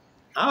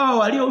 Hao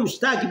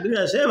waliomshtaki Biblia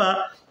inasema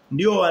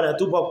ndio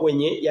wanatupa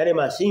kwenye yale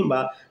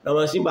masimba na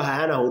masimba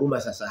hayana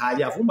huruma sasa.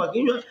 Hajafumba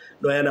kinywa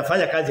ndio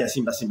yanafanya kazi ya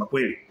simba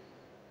kweli.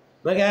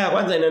 Maana haya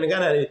kwanza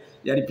inaonekana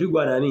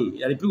yalipigwa nani?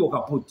 Yalipigwa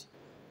kaputi.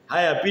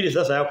 Haya ya pili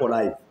sasa yako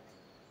live.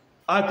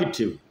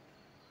 Active.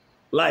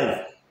 Live.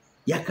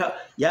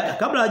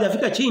 Kabla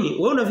hajafika chini,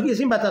 wewe unafikiri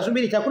simba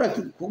atasubiri chakula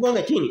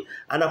kugonga chini,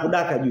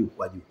 anakudaka juu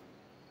kwa juu.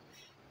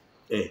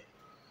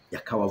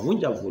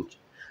 Yakawavunja.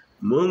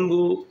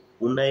 Mungu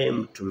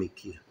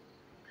unayemtumikia.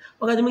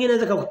 Wakati mwingine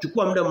anaweza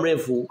kukuchukua muda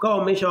mrefu, ukawa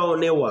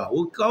umeshaonewa,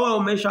 ukawa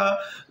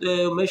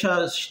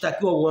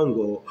umeshashtakiwa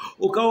uongo,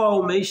 ukawa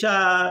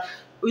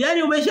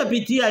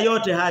umeshapitia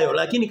yote hayo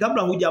lakini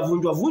kabla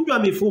hujavunjwa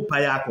mifupa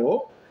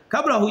yako,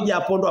 kabla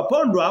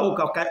hujapondwa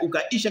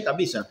ukaisha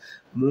kabisa,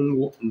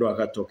 Mungu ndo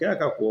akatokea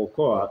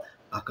akakuokoa,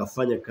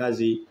 akafanya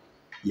kazi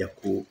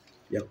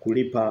ya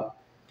kulipa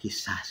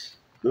kisasi.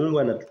 Mungu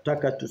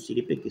anatutaka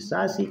tusilipe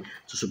kisasi,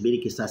 tusubiri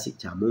kisasi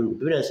cha Mungu.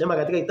 Biblia inasema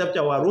katika kitabu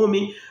cha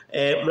Warumi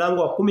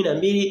mlango wa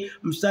 12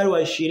 mstari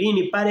wa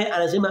 20 pale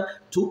anasema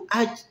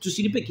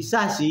tusilipe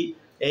kisasi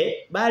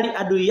bali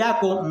adui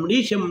yako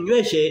mlishe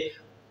mnyweshe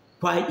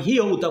kwa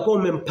hiyo utakuwa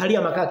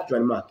umempalia makaa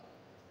kichwani mwake.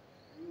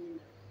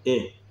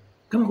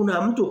 Kama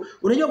kuna mtu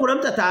unajua kuna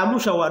mtu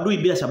ataamusha uadui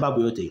bila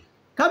sababu yote hii.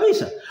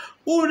 Kabisa.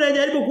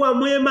 Unajaribu kuwa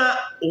mwema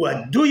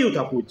uadui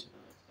utakuja.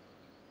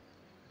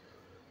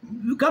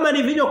 Kama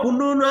ni vinywa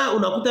kununa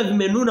unakuta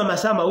vimenuna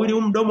masaa mawili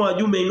mdomo wa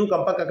juu umeinuka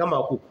mpaka kama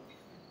wakuku.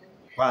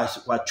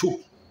 Kwa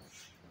chuki.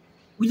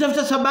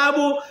 Ukitafuta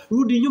sababu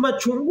rudi nyuma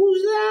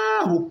chunguza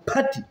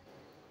hupati.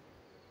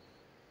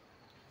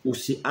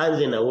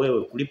 Usianze na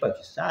wewe kulipa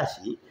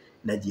kisasi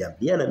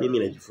najiambia na mimi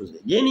najifunza.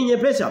 Je, ni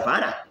nyepesi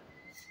hapana?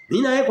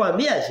 Mimi nawe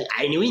kuambia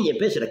ni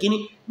nyepesi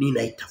lakini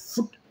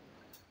ninaitafuta.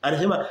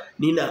 Anasema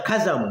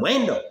ninakaza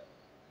mwendo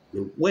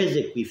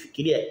niweze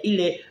kuifikiria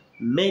ile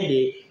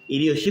mede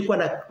iliyoshikwa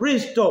na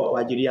Kristo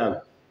kwa ajili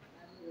yangu.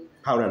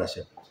 Paulo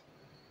anasema.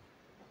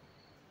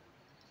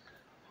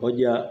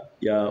 Hoja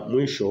ya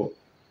mwisho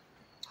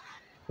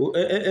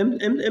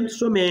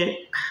tusome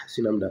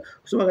sina muda.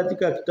 Kusoma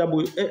katika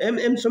kitabu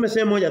tusome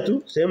sehemu moja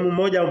tu, sehemu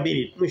moja au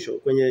mbili mwisho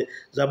kwenye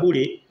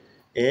Zaburi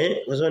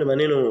wasoma ni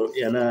maneno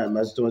yana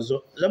mazito.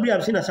 Zaburi ya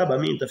 57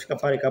 mimi nitafika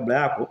pale kabla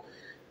yako.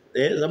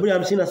 Zaburi ya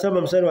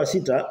 57 mstari wa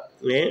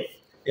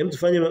 6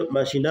 tufanye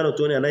mashindano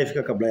tuone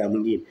anayefika kabla ya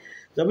mwingine.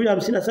 Zaburi ya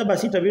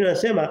 57:6 Biblia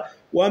inasema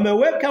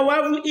wameweka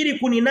wavu ili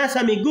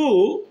kuninasa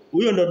miguu.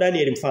 Huyo ndo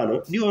Daniel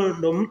mfano.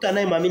 Ndo mtu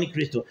anayemwamini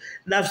Kristo.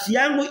 Nafsi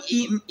yangu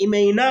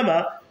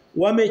imeinama,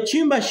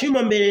 wamechimba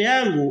shimo mbele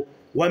yangu,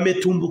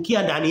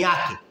 wametumbukia ndani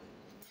yake.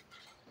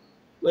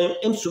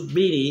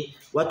 Msubiri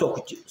watu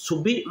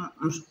wakusubiri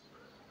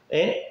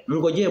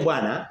mngojee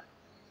Bwana,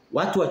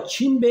 watu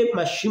wachimbe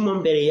mashimo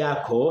mbele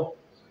yako,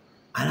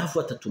 alafu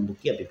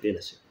watatumbukia. Biblia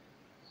inasema.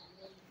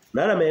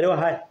 Nani ameelewa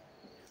haya?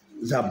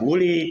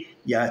 Zaburi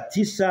ya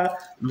 9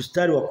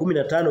 mstari wa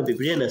 15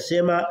 Biblia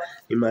inasema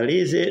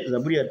imalize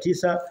Zaburi ya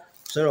 9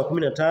 mstari wa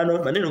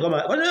 15 maneno kama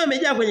wale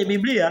yamejaa kwenye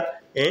Biblia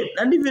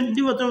na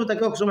ndivyo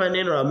tunavyotakiwa kusoma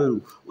neno la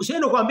Mungu.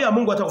 Usiende kuambia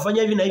Mungu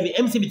atakufanyia hivi na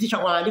hivi, mthibitisha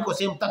kwa andiko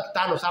sehemu 3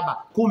 5 7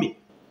 10.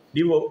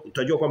 Ndivyo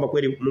utajua kwamba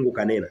kweli Mungu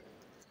kanena.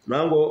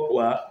 Mlango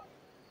wa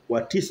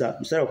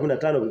 9 mstari wa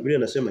 15 Biblia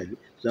inasema hivi.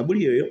 Zaburi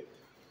hiyo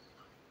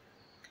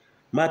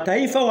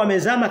mataifa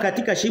wamezama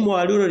katika shimo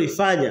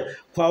walilolifanya,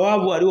 kwa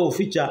wavu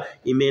waliouficha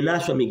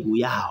imenaswa miguu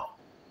yao.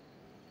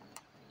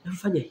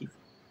 Nafanya hivyo.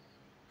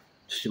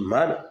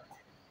 Tusimama.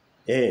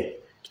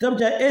 Kitabu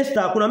cha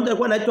Esther kuna mtu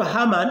alikuwa anaitwa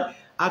Haman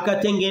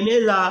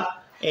akatengeneza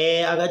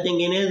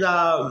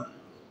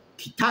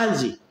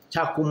kitanzi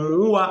cha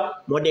kumuua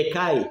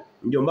Mordekai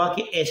mjomba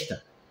wake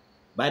Esther.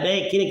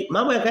 Baadaye kile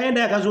mambo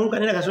yakaenda yakazunguka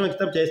nenda kasoma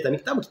kitabu cha Esther. Ni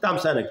kitabu kitamu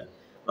sana kile.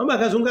 Mambo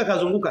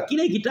akazunguka.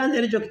 Kile kitanzi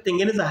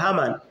alichokitengeneza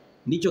Haman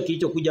ndicho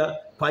kilichokuja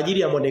kwa ajili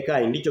ya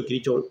Mordekai, ndicho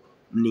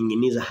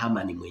kilichomninginiza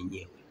Haman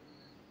mwenyewe.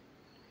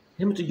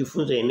 Hebu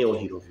tujifunze eneo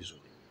hilo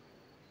vizuri.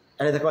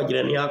 Anaweza kawa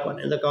jirani yako,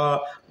 anaweza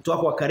kawa mtu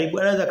wako wa karibu,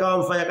 anaweza kawa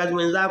mfanyakazi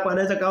mwenzako,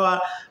 anaweza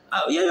kawa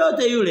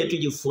yeyote yule.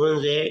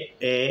 Tujifunze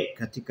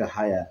katika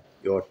haya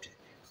yote.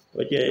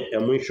 Hoja ya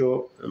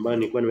mwisho ambayo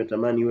nilikuwa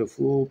nimetamani iwe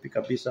fupi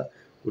kabisa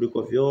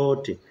kuliko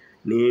vyote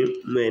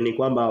ni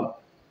kwamba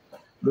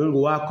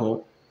Mungu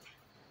wako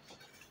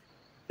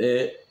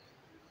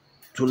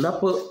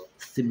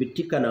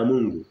tunapothibitika na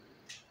Mungu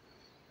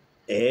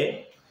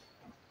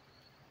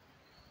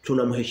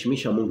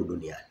tunamheshimisha Mungu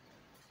duniani.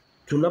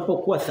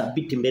 Tunapokuwa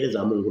thabiti mbele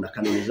za Mungu na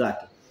kanuni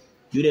zake.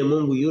 Yule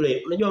Mungu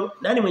yule, unajua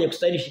nani mwenye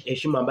kustahili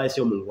heshima ambaye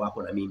sio Mungu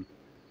wako na mimi?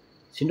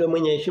 Si ndio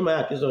mwenye heshima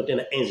yake zote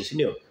na enzi, si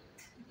ndio?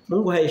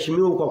 Mungu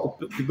haheshimiwi kwa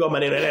kupigiwa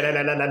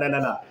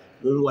maneno.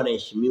 Mungu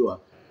anaheshimiwa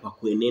kwa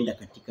kuenenda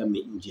katika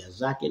njia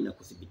zake na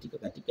kuthibitika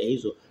katika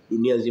hizo.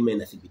 Dunia nzima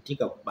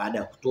inathibitika baada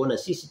ya kutuona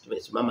sisi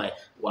tumesimama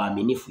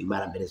waaminifu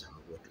imara mbele za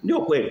Mungu wetu.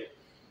 Ndio kweli.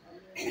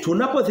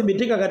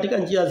 Tunapothibitika katika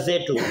njia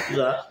zetu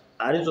za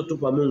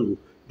alizotupa Mungu,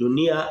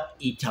 dunia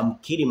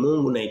itamkiri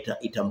Mungu na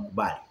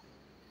itamkubali.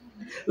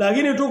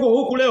 Lakini tuko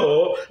huku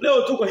leo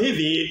tuko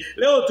hivi,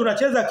 leo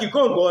tunacheza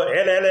kikongo,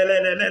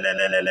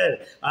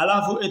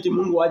 alafu eti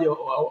Mungu aje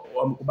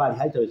wamkubali,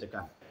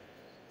 haitawezekana.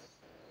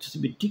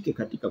 Tuthibitike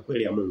katika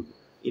kweli ya Mungu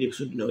ili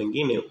kusudi na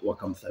wengine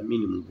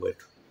wakamthamini Mungu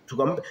wetu.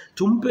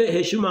 Tumpe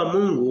heshima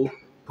Mungu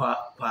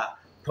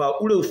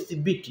kwa ule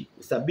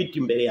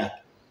uthabiti mbele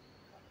yake.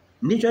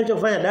 Ndicho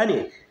alichofanya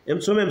Daniel.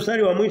 Msome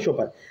mstari wa mwisho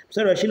pale.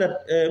 Mstari wa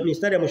 20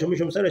 mstari wa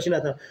mwisho mstari wa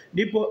 25.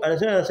 Ndipo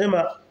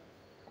anasema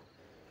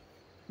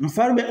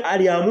mfalme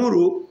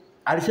aliamuru,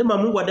 alisema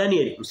Mungu wa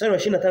Daniel. Mstari wa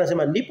 25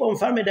 anasema ndipo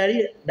mfalme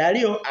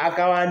Dario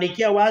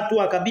akawaandikia watu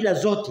wa kabila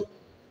zote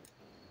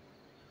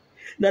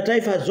na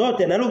taifa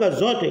zote na lugha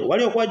zote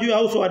waliokuwa juu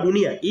ya uso wa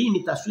dunia. Hii ni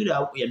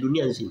taswira ya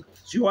dunia nzima.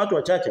 Sio watu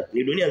wachache,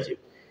 ni dunia nzima.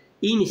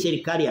 Hii ni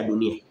serikali ya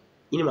dunia.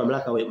 Hii ni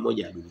mamlaka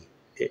moja ya dunia.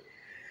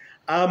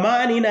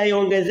 Amani na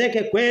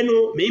iongezeke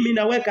kwenu, mimi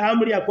naweka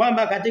amri ya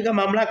kwamba katika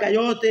mamlaka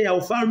yote ya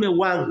ufalme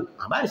wangu.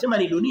 Habari sema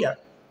ni dunia.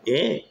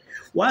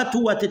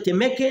 Watu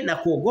watetemeke na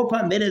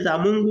kuogopa mbele za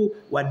Mungu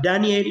wa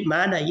Daniel,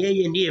 maana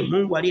yeye ndiye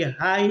Mungu aliye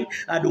hai,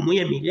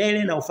 adumuye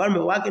milele na ufalme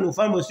wake ni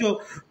ufalme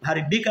usio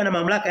haribika na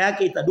mamlaka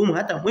yake itadumu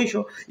hata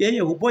mwisho. Yeye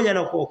huponya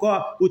na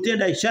kuokoa,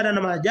 hutenda ishara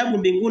na maajabu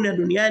mbinguni na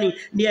duniani.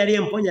 Ndiye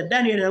aliyemponya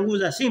Daniel na nguvu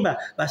za simba.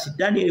 Basi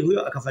Daniel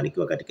huyo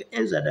akafanikiwa katika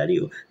enzi za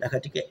Dario na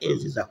katika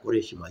enzi za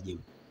Koreshi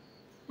Mwajemi.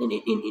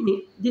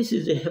 This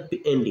is a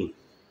happy ending.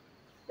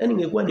 Yani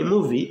ingekuwa ni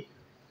movie,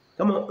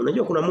 kama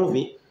unajua kuna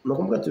movie,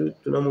 unakumbuka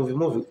tuna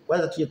movie.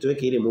 Kwanza tuje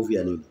tuweke ile movie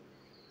ya nini?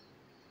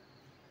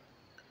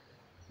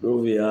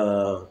 Movie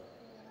ya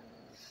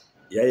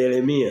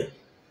Yeremia.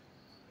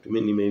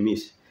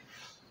 Nimeimiss.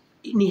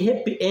 Ni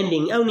happy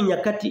ending au ni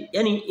nyakati,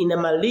 yani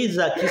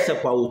inamaliza kisa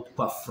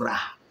kwa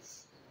furaha.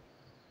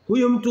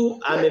 Huyu mtu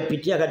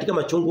amepitia katika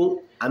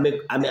machungu,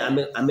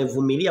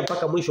 amevumilia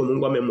mpaka mwisho,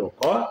 Mungu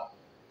amemwokoa.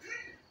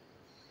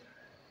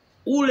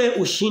 Ule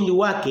ushindi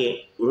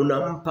wake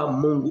unampa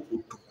Mungu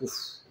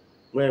utukufu.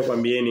 Wewe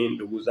kwambieni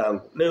ndugu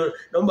zangu.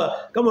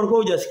 Naomba kama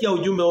ulikuwa hujasikia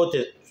ujumbe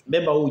wote,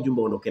 beba huu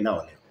ujumbe ondoke nao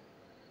leo.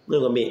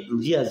 Wewe kwambie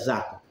njia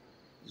zako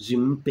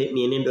zimpe,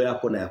 mienendo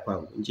yako na ya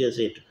kwangu, njia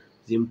zetu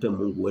zimpe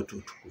Mungu wetu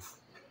utukufu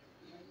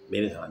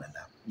mbele za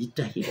wanadamu.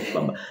 Jitahidi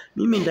kwamba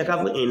mimi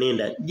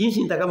nitakavyoenenda,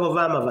 jinsi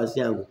nitakavyovaa mavazi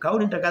yangu,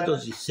 kauli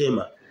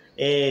nitakazozisema,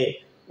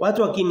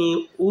 watu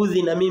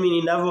wakiniudhi na mimi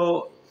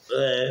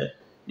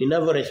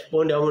ninavyo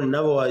respond au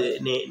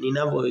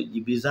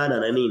ninavyojibizana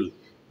na nini,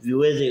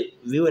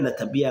 viwe na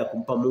tabia ya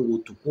kumpa Mungu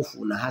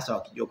utukufu, na hasa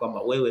wakijua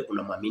kwamba wewe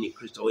unamwamini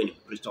Kristo, wewe ni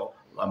Kristo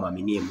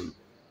waaminiye Mungu.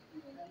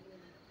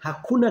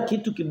 Hakuna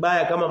kitu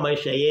kibaya kama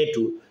maisha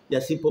yetu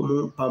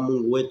yasipompa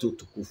Mungu wetu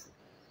utukufu.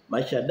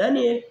 Maisha ya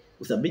Daniel,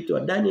 uthabiti wa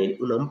Daniel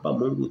unampa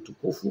Mungu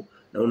utukufu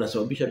na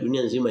unasababisha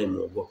dunia nzima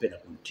imuogope na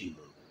kumtii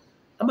Mungu.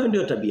 Ambayo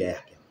ndio tabia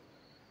yake.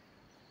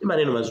 Ni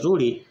maneno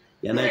mazuri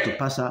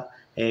yanayotupasa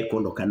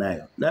kuondoka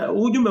nayo. Na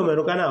ujumbe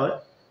umeondoka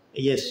nao.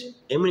 Yes,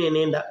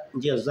 nenda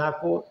njia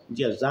zako,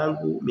 njia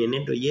zangu,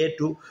 mienendo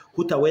yetu.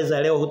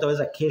 Hutaweza leo,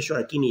 hutaweza kesho,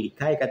 lakini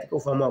ilikae katika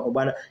ufahamu wako.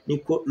 Bwana,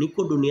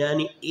 niko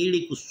duniani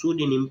ili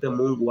kusudi nimpe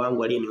Mungu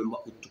wangu aliyeniumba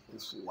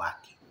utukufu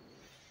wake.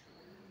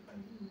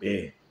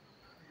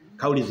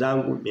 Kauli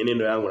zangu,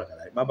 mienendo yangu na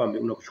kadhalika. Baba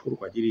mbinguni, nakushukuru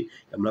kwa ajili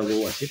ya mlango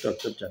huu wa 6 wa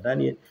kitabu cha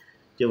Daniel.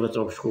 Jehova,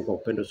 tunakushukuru kwa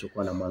upendo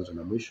usiokuwa na mwanzo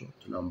na mwisho.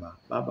 Tunaomba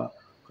Baba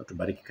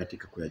ukatubariki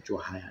katika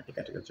kuyajua haya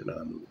katika jina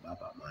la Mungu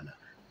Baba, Mwana na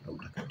Roho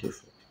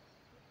Mtakatifu.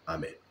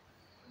 Amen.